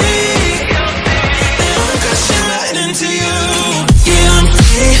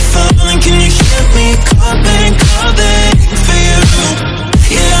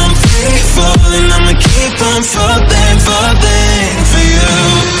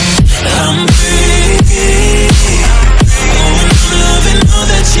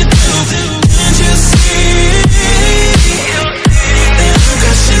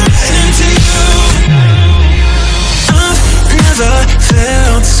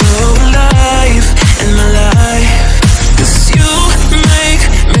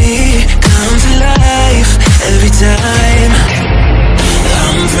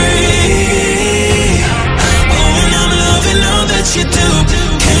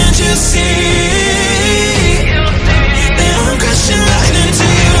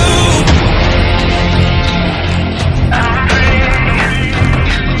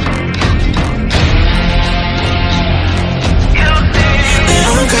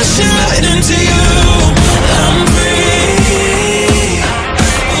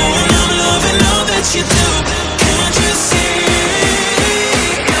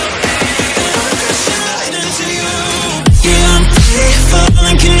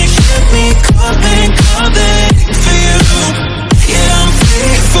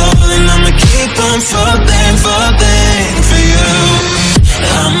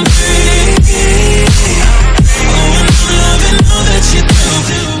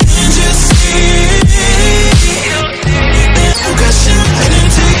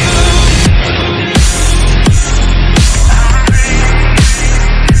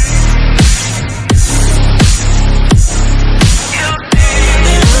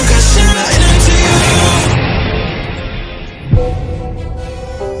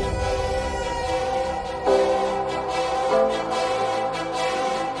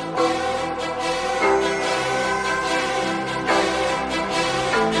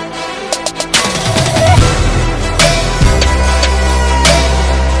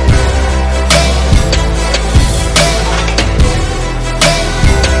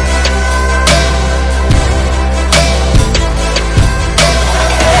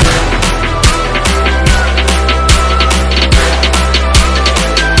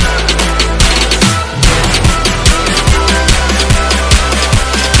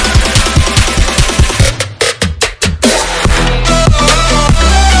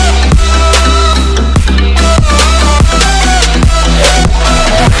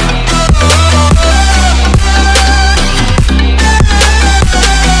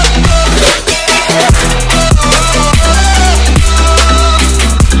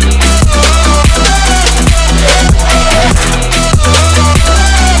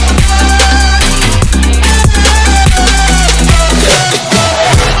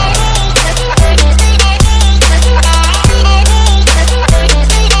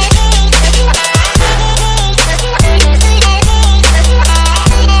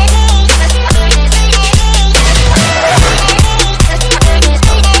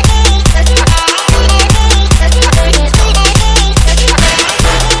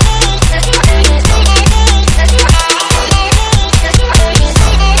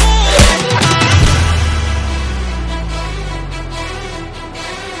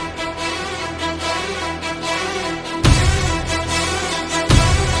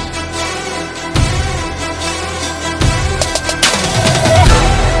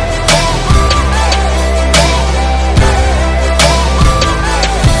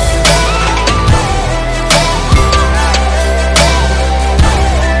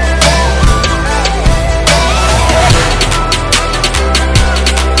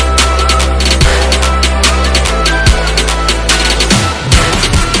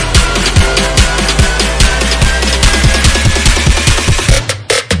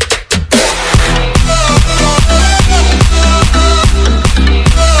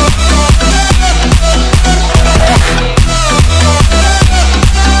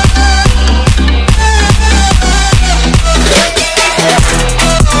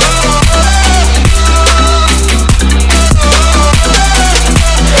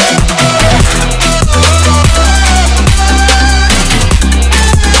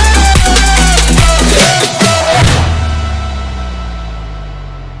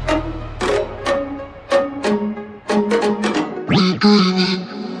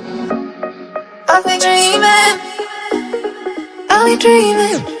 I'll be dreaming, I'll be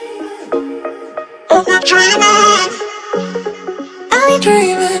dreaming, I'll be dreaming, I'll be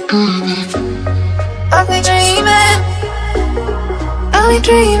dreaming, I'll be dreaming, I'll be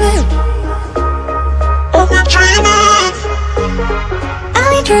dreaming, I'll be dreaming, I'll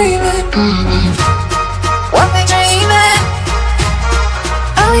be dreaming, I'll be dreaming,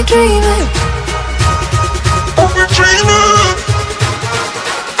 I'll be dreaming, I'll be dreaming,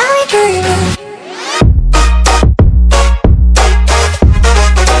 I'll be dreaming.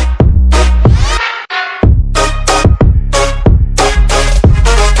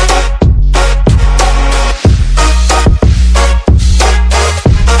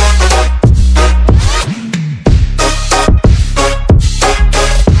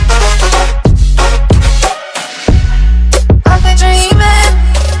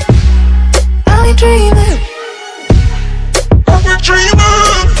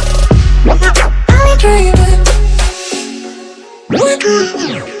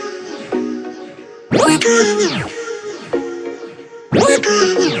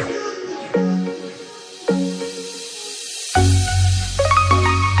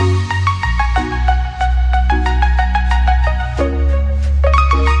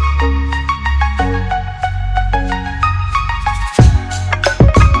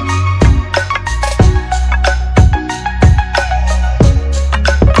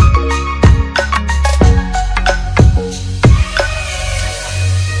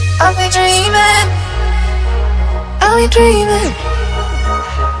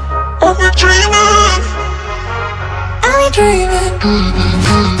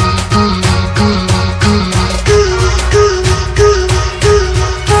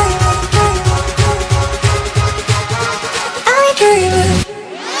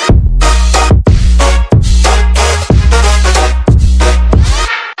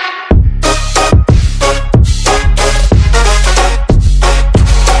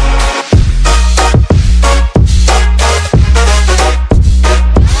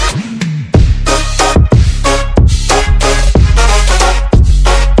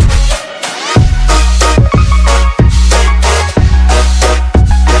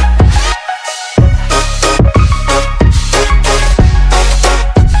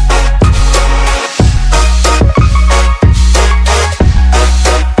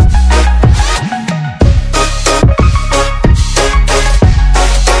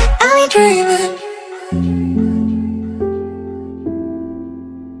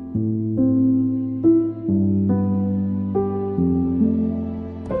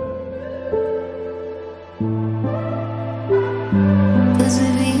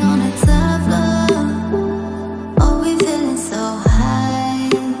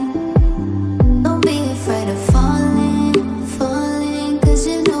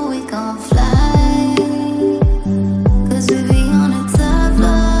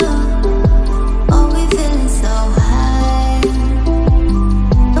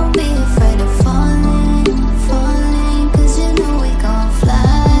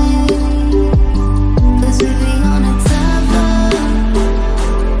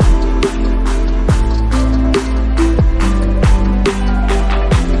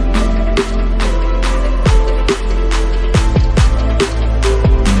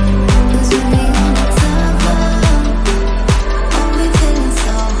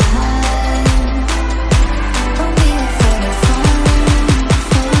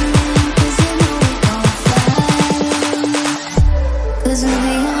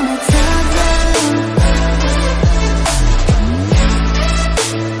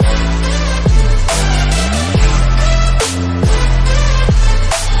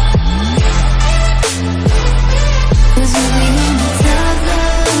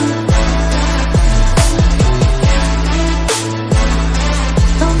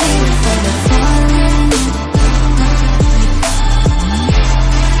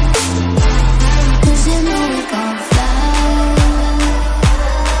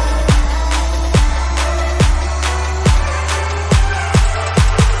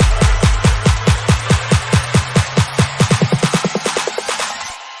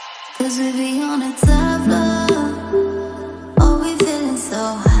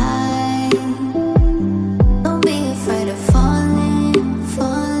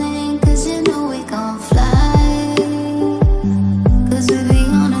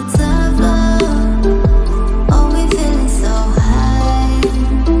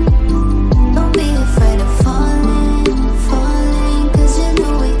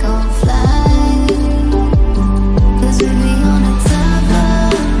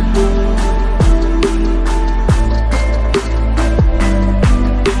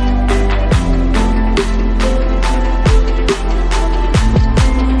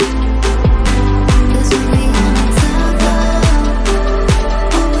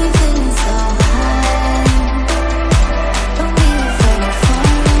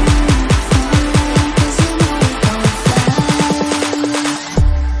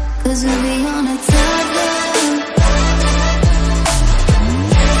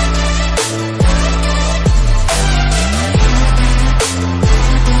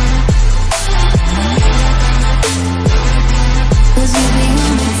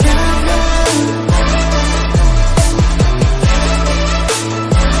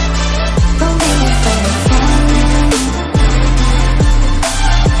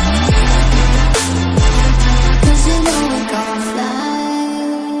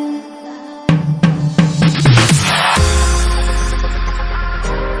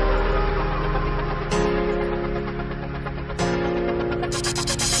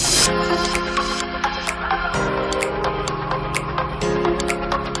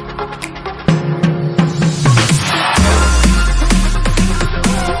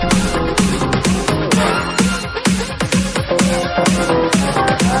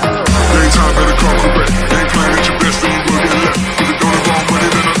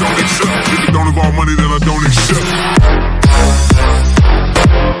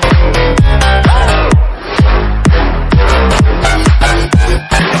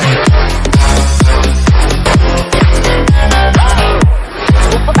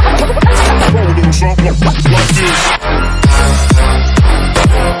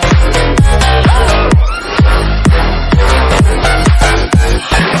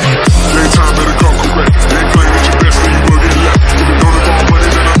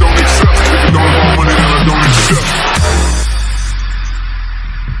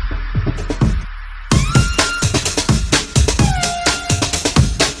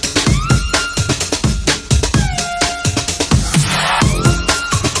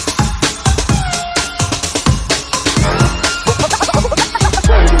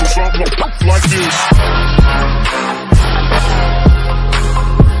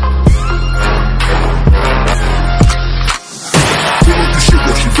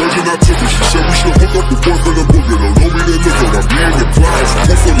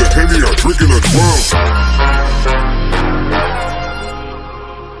 drinking a 12.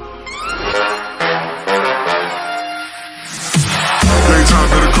 Daytime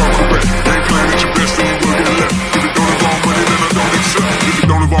better come correct. Ain't playing at your best, then you will get left. If it don't involve money, then I don't accept. If it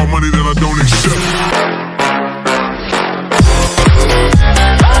don't involve money, then I don't accept.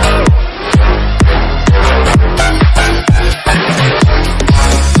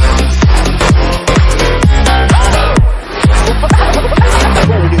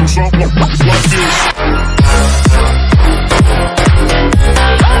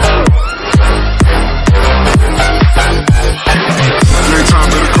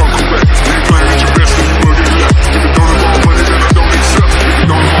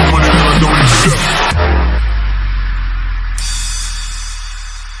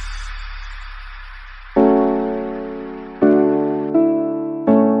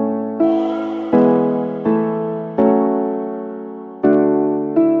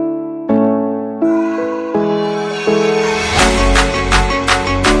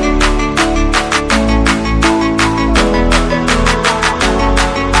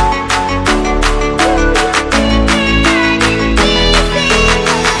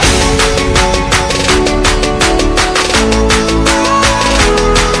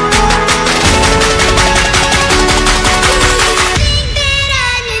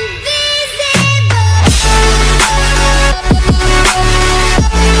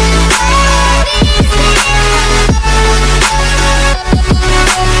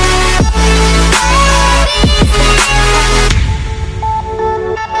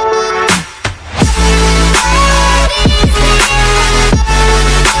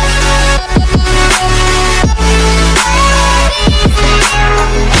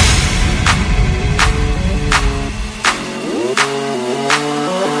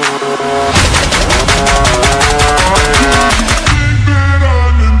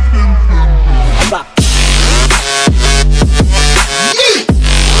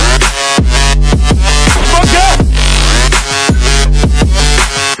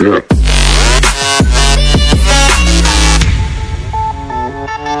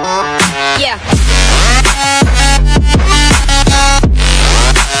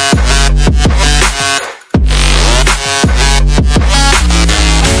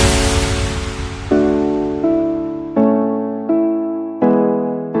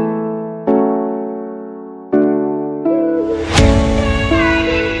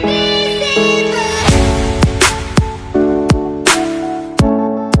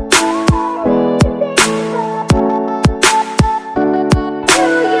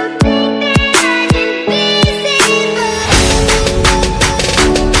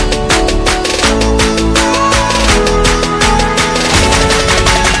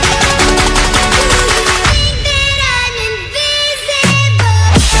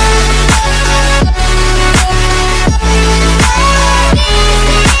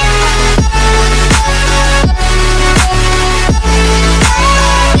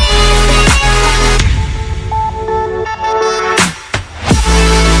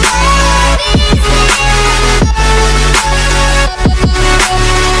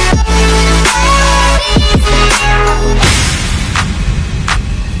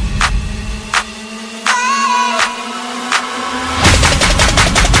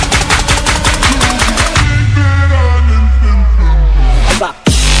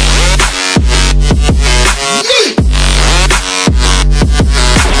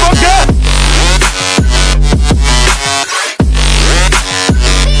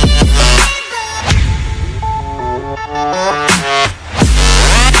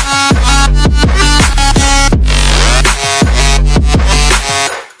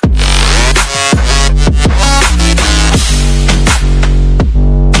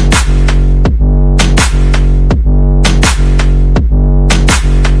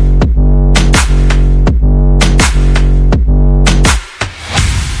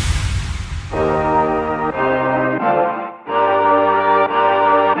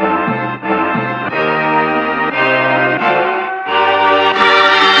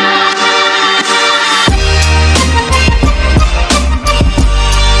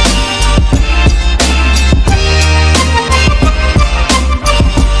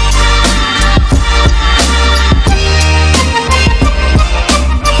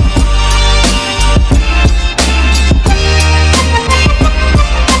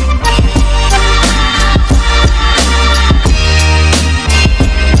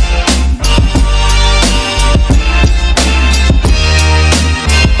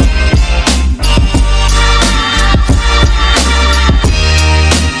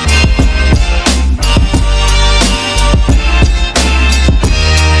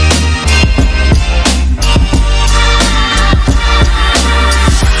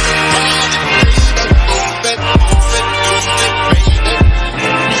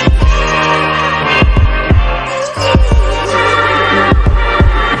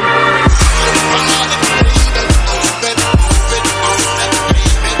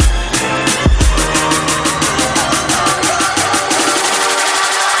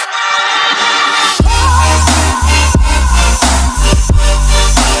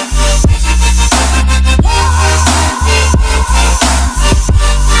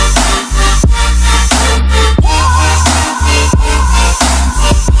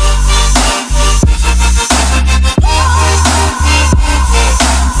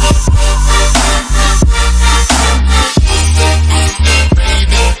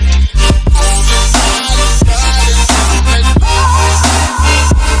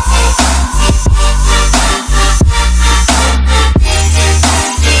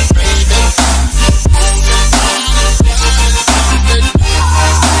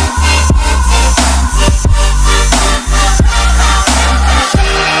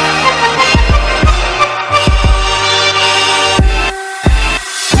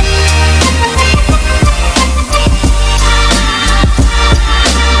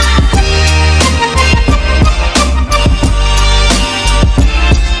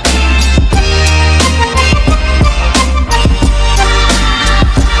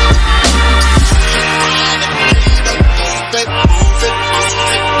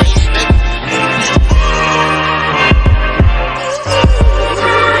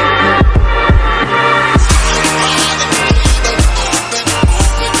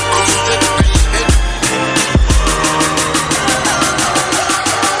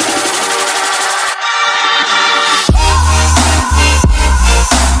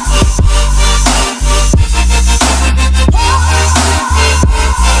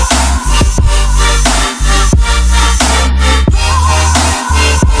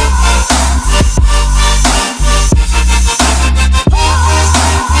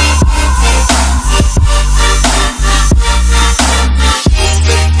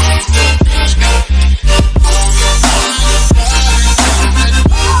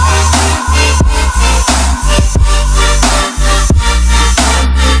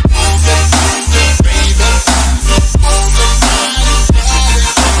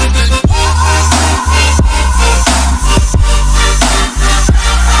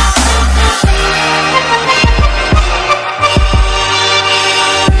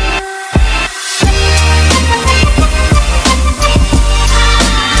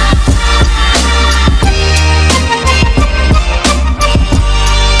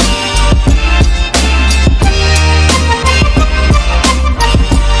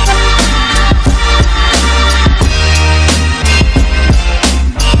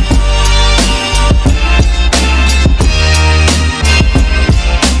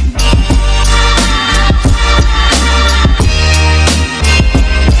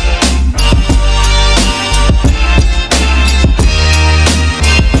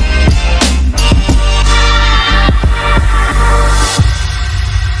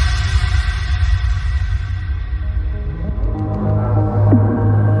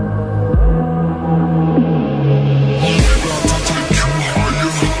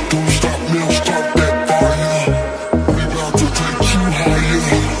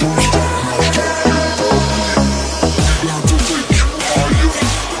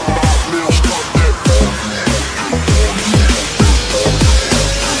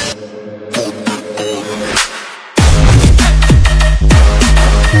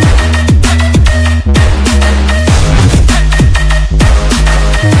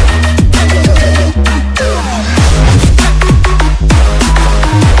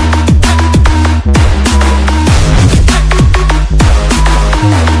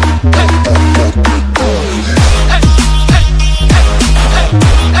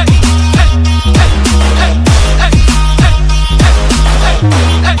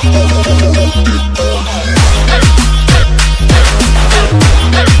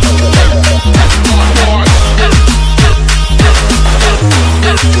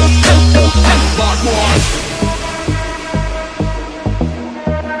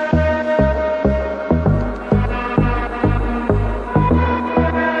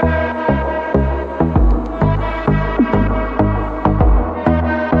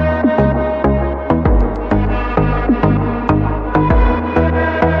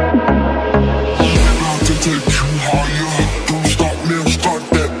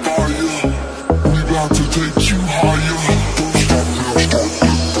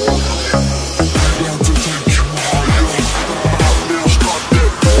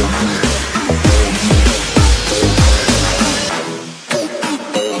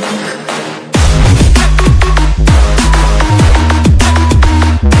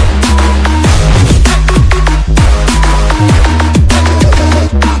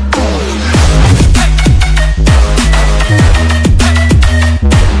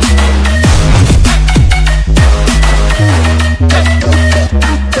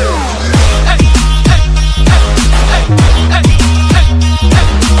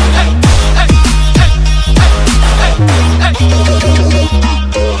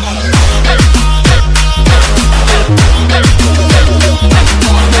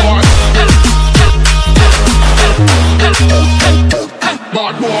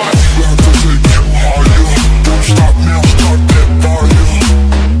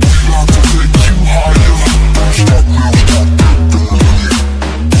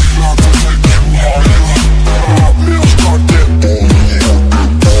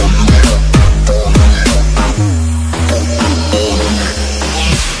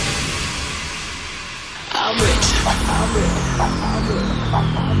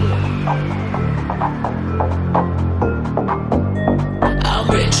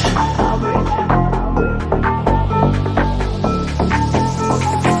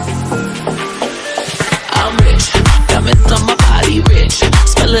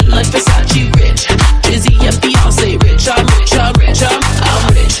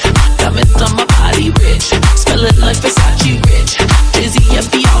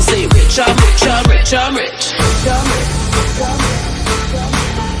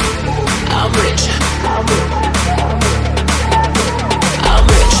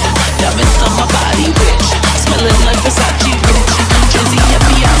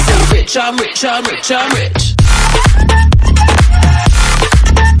 I'm rich, I'm rich, I'm rich.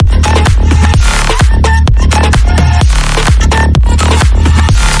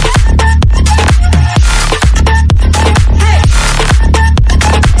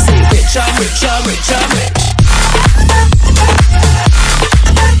 Say rich, I'm rich, I'm rich, I'm rich.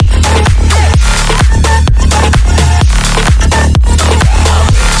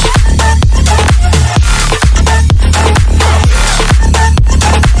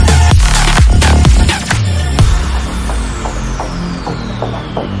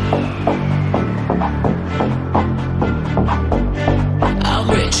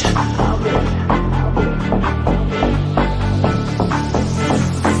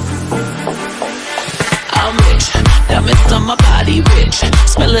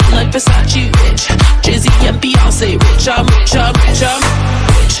 Smelling like Versace rich. Jay-Z and Beyonce rich. I'm rich, I'm rich, I'm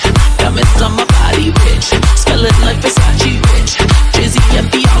rich. Diamonds on my body rich. Smelling like Versace rich. Jay-Z and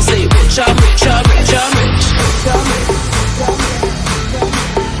Beyonce rich. I'm rich, I'm rich, I'm rich.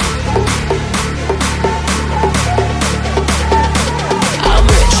 I'm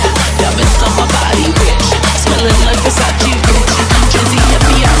rich. Diamonds on my body rich. Smelling like Versace rich. Jay-Z and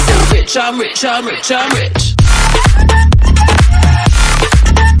Beyonce rich. I'm rich, I'm rich, I'm rich.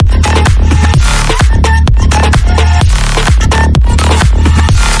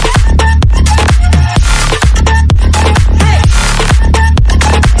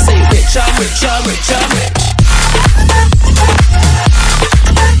 I'm rich, I'm rich, I'm rich.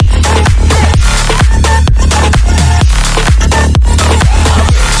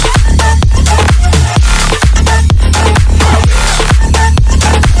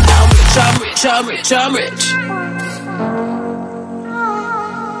 I'm rich, I'm rich.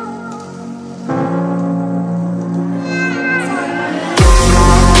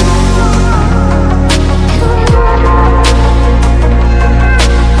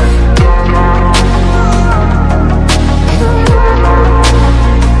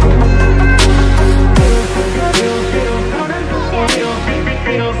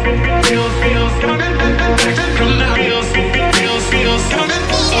 Feel